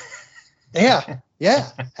 Yeah,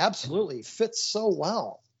 absolutely. Fits so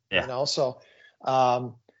well. Yeah. So,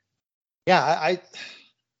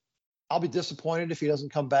 I'll be disappointed if he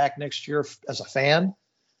doesn't come back next year as a fan.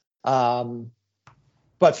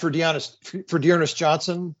 But for D'Ernest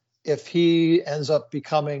Johnson, if he ends up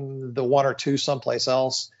becoming the 1 or 2 someplace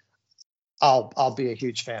else, I'll be a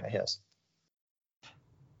huge fan of his.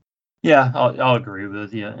 Yeah, I'll agree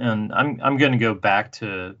with you, and I'm going to go back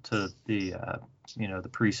to the the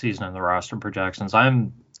preseason and the roster projections.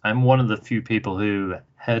 I'm one of the few people who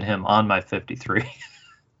had him on my 53,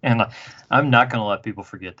 and I'm not going to let people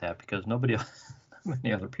forget that because many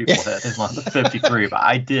other people had him on the 53, but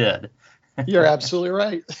I did. You're absolutely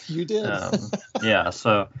right. You did. Yeah,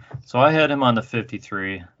 so I had him on the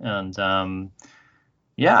 53, and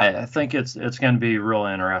yeah, I think it's going to be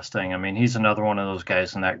really interesting. I mean, he's another one of those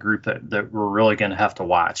guys in that group that we're really going to have to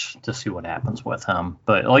watch to see what happens with him.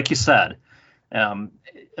 But like you said,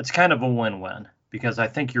 it's kind of a win-win because I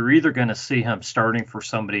think you're either going to see him starting for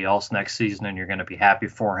somebody else next season and you're going to be happy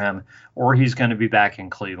for him, or he's going to be back in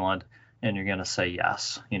Cleveland and you're going to say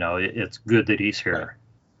yes. It's good that he's here. Right.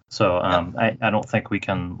 So I don't think we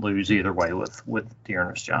can lose either way with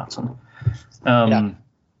D'Ernest Johnson.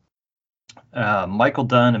 Michael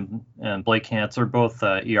Dunn and Blake Hance are both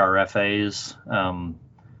ERFAs.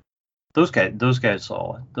 Those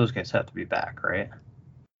guys have to be back, right?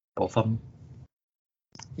 Both of them.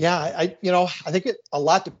 Yeah, I think a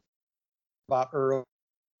lot about early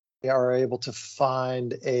are able to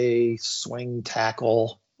find a swing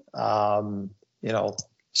tackle, /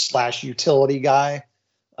 utility guy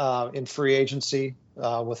in free agency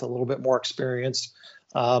with a little bit more experience.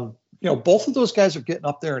 Both of those guys are getting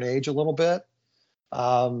up there in age a little bit.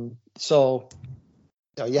 So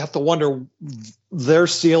you have to wonder their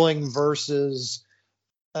ceiling versus,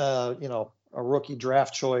 a rookie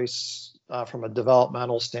draft choice from a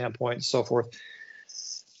developmental standpoint and so forth.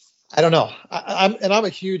 I don't know. I'm a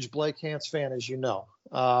huge Blake Hance fan, as you know.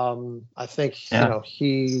 I think,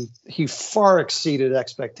 he far exceeded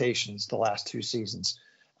expectations the last 2 seasons.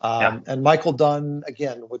 And Michael Dunn,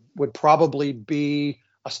 again, would probably be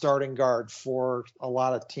a starting guard for a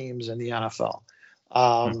lot of teams in the NFL.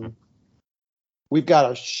 We've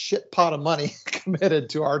got a shit pot of money committed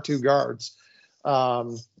to our 2 guards.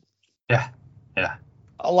 Yeah.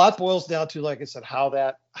 A lot boils down to, like I said, how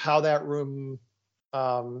that room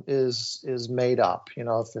is made up.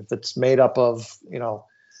 If it's made up of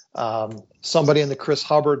somebody in the Chris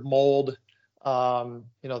Hubbard mold, and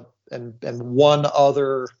one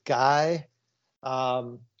other guy.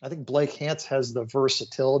 I think Blake Hance has the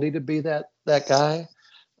versatility to be that guy,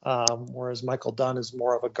 whereas Michael Dunn is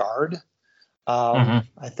more of a guard, I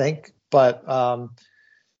think. But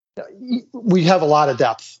we have a lot of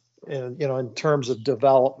depth, in terms of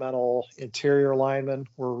developmental interior linemen.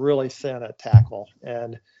 We're really thin at tackle,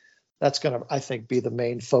 and that's going to, I think, be the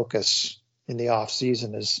main focus in the off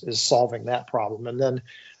season is solving that problem, and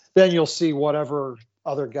then you'll see whatever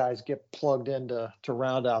other guys get plugged in to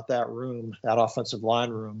round out that room, that offensive line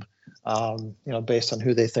room, based on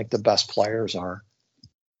who they think the best players are.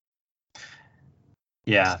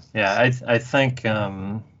 Yeah. I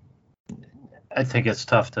think it's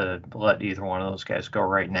tough to let either one of those guys go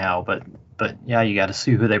right now, but yeah, you got to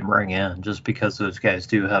see who they bring in, just because those guys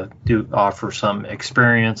do offer some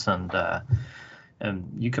experience, and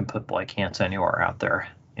you can put Blake Hance anywhere out there,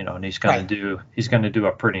 and he's going to do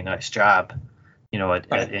a pretty nice job,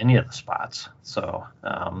 at any of the spots. So,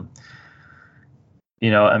 he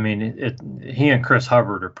and Chris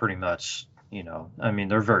Hubbard are pretty much,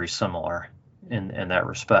 they're very similar in that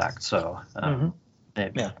respect. So,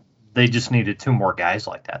 they just needed 2 more guys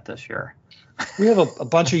like that this year. We have a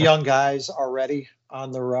bunch of young guys already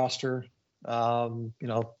on the roster.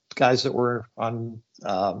 Guys that were on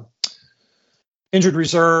injured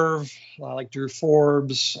reserve, like Drew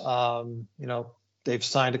Forbes. They've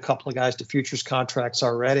signed a couple of guys to futures contracts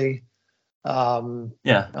already. On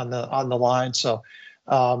the line. So,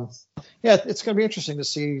 it's going to be interesting to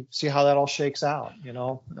see how that all shakes out.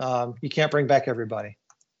 You can't bring back everybody.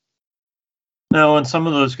 No, and some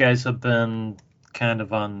of those guys have been kind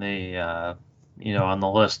of on the on the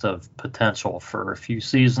list of potential for a few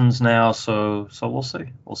seasons now. So we'll see.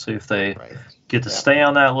 We'll see if they get to stay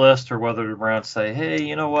on that list, or whether the Browns say, hey,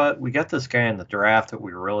 you know what, we got this guy in the draft that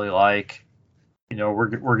we really like.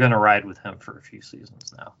 We're going to ride with him for a few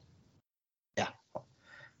seasons now. Yeah,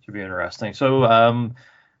 should be interesting. So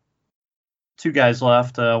 2 guys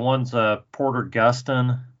left. One's Porter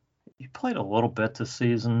Gustin. He played a little bit this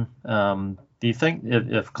season. Do you think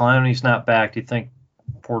if Clowney's not back, do you think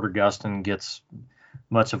Porter Gustin gets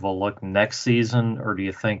much of a look next season, or do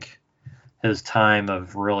you think his time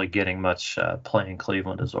of really getting much play in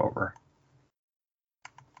Cleveland is over?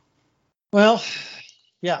 Well,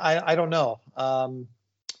 yeah, I don't know.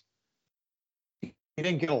 He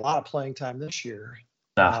didn't get a lot of playing time this year.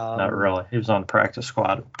 No, not really. He was on the practice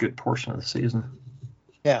squad a good portion of the season.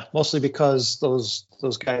 Yeah, mostly because those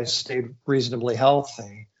guys stayed reasonably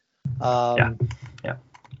healthy. Yeah. Yeah.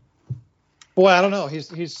 Boy, I don't know.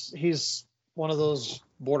 He's one of those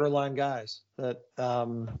borderline guys that I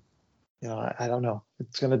don't know.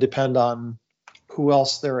 It's going to depend on who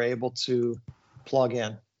else they're able to plug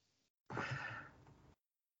in.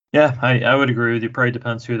 Yeah, I would agree with you. Probably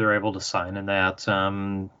depends who they're able to sign in that.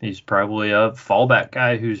 He's probably a fallback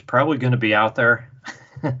guy who's probably going to be out there.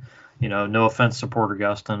 No offense to Porter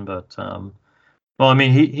Gustin, but well, I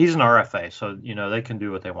mean, he's an RFA, so they can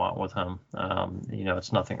do what they want with him.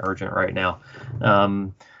 It's nothing urgent right now.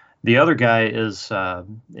 The other guy is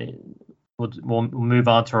we'll move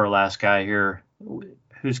on to our last guy here,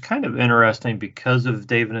 who's kind of interesting because of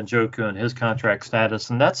David Njoku and his contract status,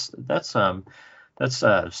 and that's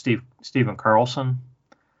Steven Carlson,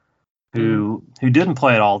 who didn't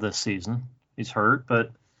play at all this season. He's hurt,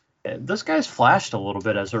 but this guy's flashed a little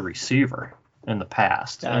bit as a receiver in the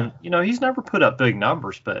past. Yeah. And, he's never put up big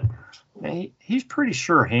numbers, but he's pretty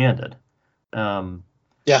sure-handed.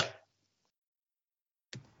 Yeah.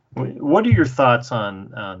 What are your thoughts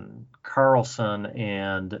on Carlson?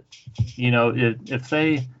 And, if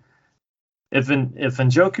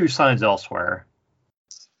Njoku signs elsewhere,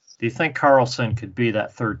 do you think Carlson could be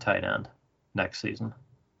that third tight end next season?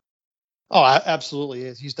 Oh,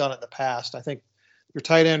 absolutely. He's done it in the past. I think your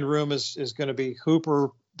tight end room is going to be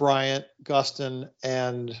Hooper, Bryant, Gustin,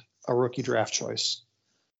 and a rookie draft choice.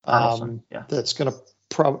 Carlson, yeah. That's going to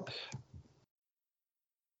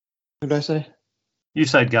Who did I say? You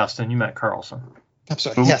said Gustin. You meant Carlson. I'm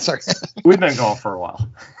sorry. Yeah, sorry. We've been going for a while.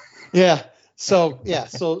 Yeah. So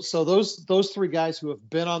those three guys who have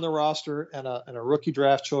been on the roster and a rookie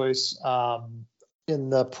draft choice in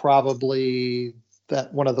the probably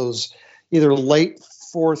that one of those either late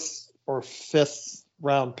 4th or 5th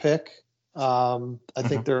round pick. I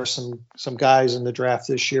think there are some guys in the draft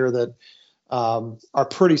this year that are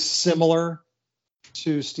pretty similar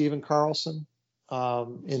to Steven Carlson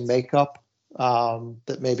in makeup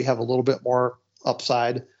that maybe have a little bit more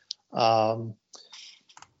upside.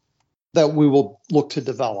 That we will look to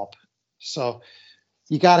develop. So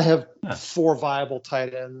you got to have 4 viable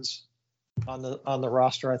tight ends on the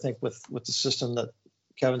roster. I think with the system that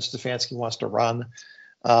Kevin Stefanski wants to run,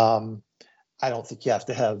 I don't think you have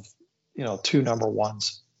to have 2 number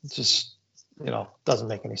ones. It just doesn't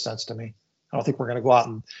make any sense to me. I don't think we're going to go out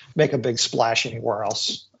and make a big splash anywhere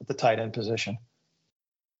else at the tight end position.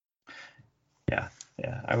 Yeah,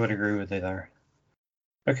 I would agree with you there.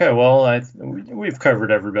 Okay, well, we've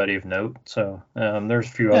covered everybody of note. So there's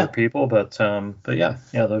a few other people, but yeah,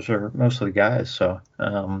 those are most of the guys. So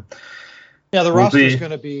the roster is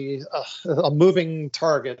going to be a moving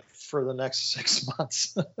target for the next 6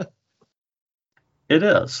 months. It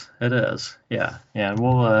is. Yeah.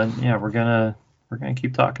 We'll we're gonna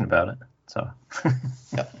keep talking about it. So,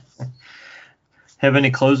 Have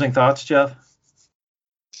any closing thoughts, Jeff?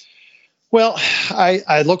 Well,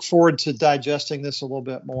 I look forward to digesting this a little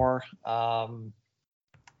bit more.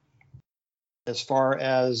 As far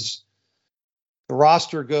as the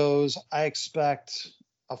roster goes, I expect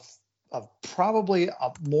probably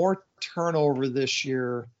a more turnover this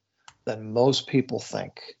year than most people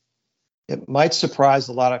think. It might surprise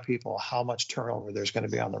a lot of people how much turnover there's going to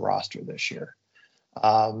be on the roster this year.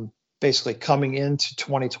 Basically coming into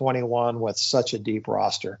 2021 with such a deep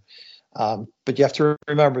roster. But you have to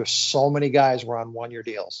remember, so many guys were on 1-year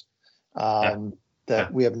deals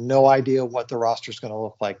that we have no idea what the roster is going to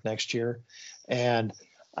look like next year. And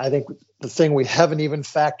I think the thing we haven't even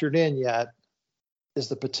factored in yet is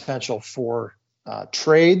the potential for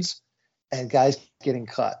trades and guys getting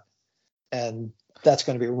cut. And that's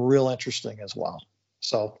going to be real interesting as well.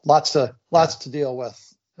 So lots to deal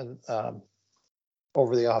with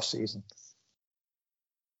over the off season.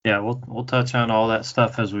 Yeah, we'll touch on all that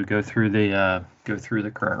stuff as we go through the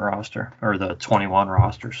current roster or the 21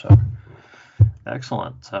 roster. So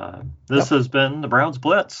excellent. This has been the Browns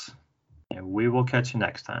Blitz, and we will catch you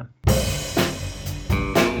next time.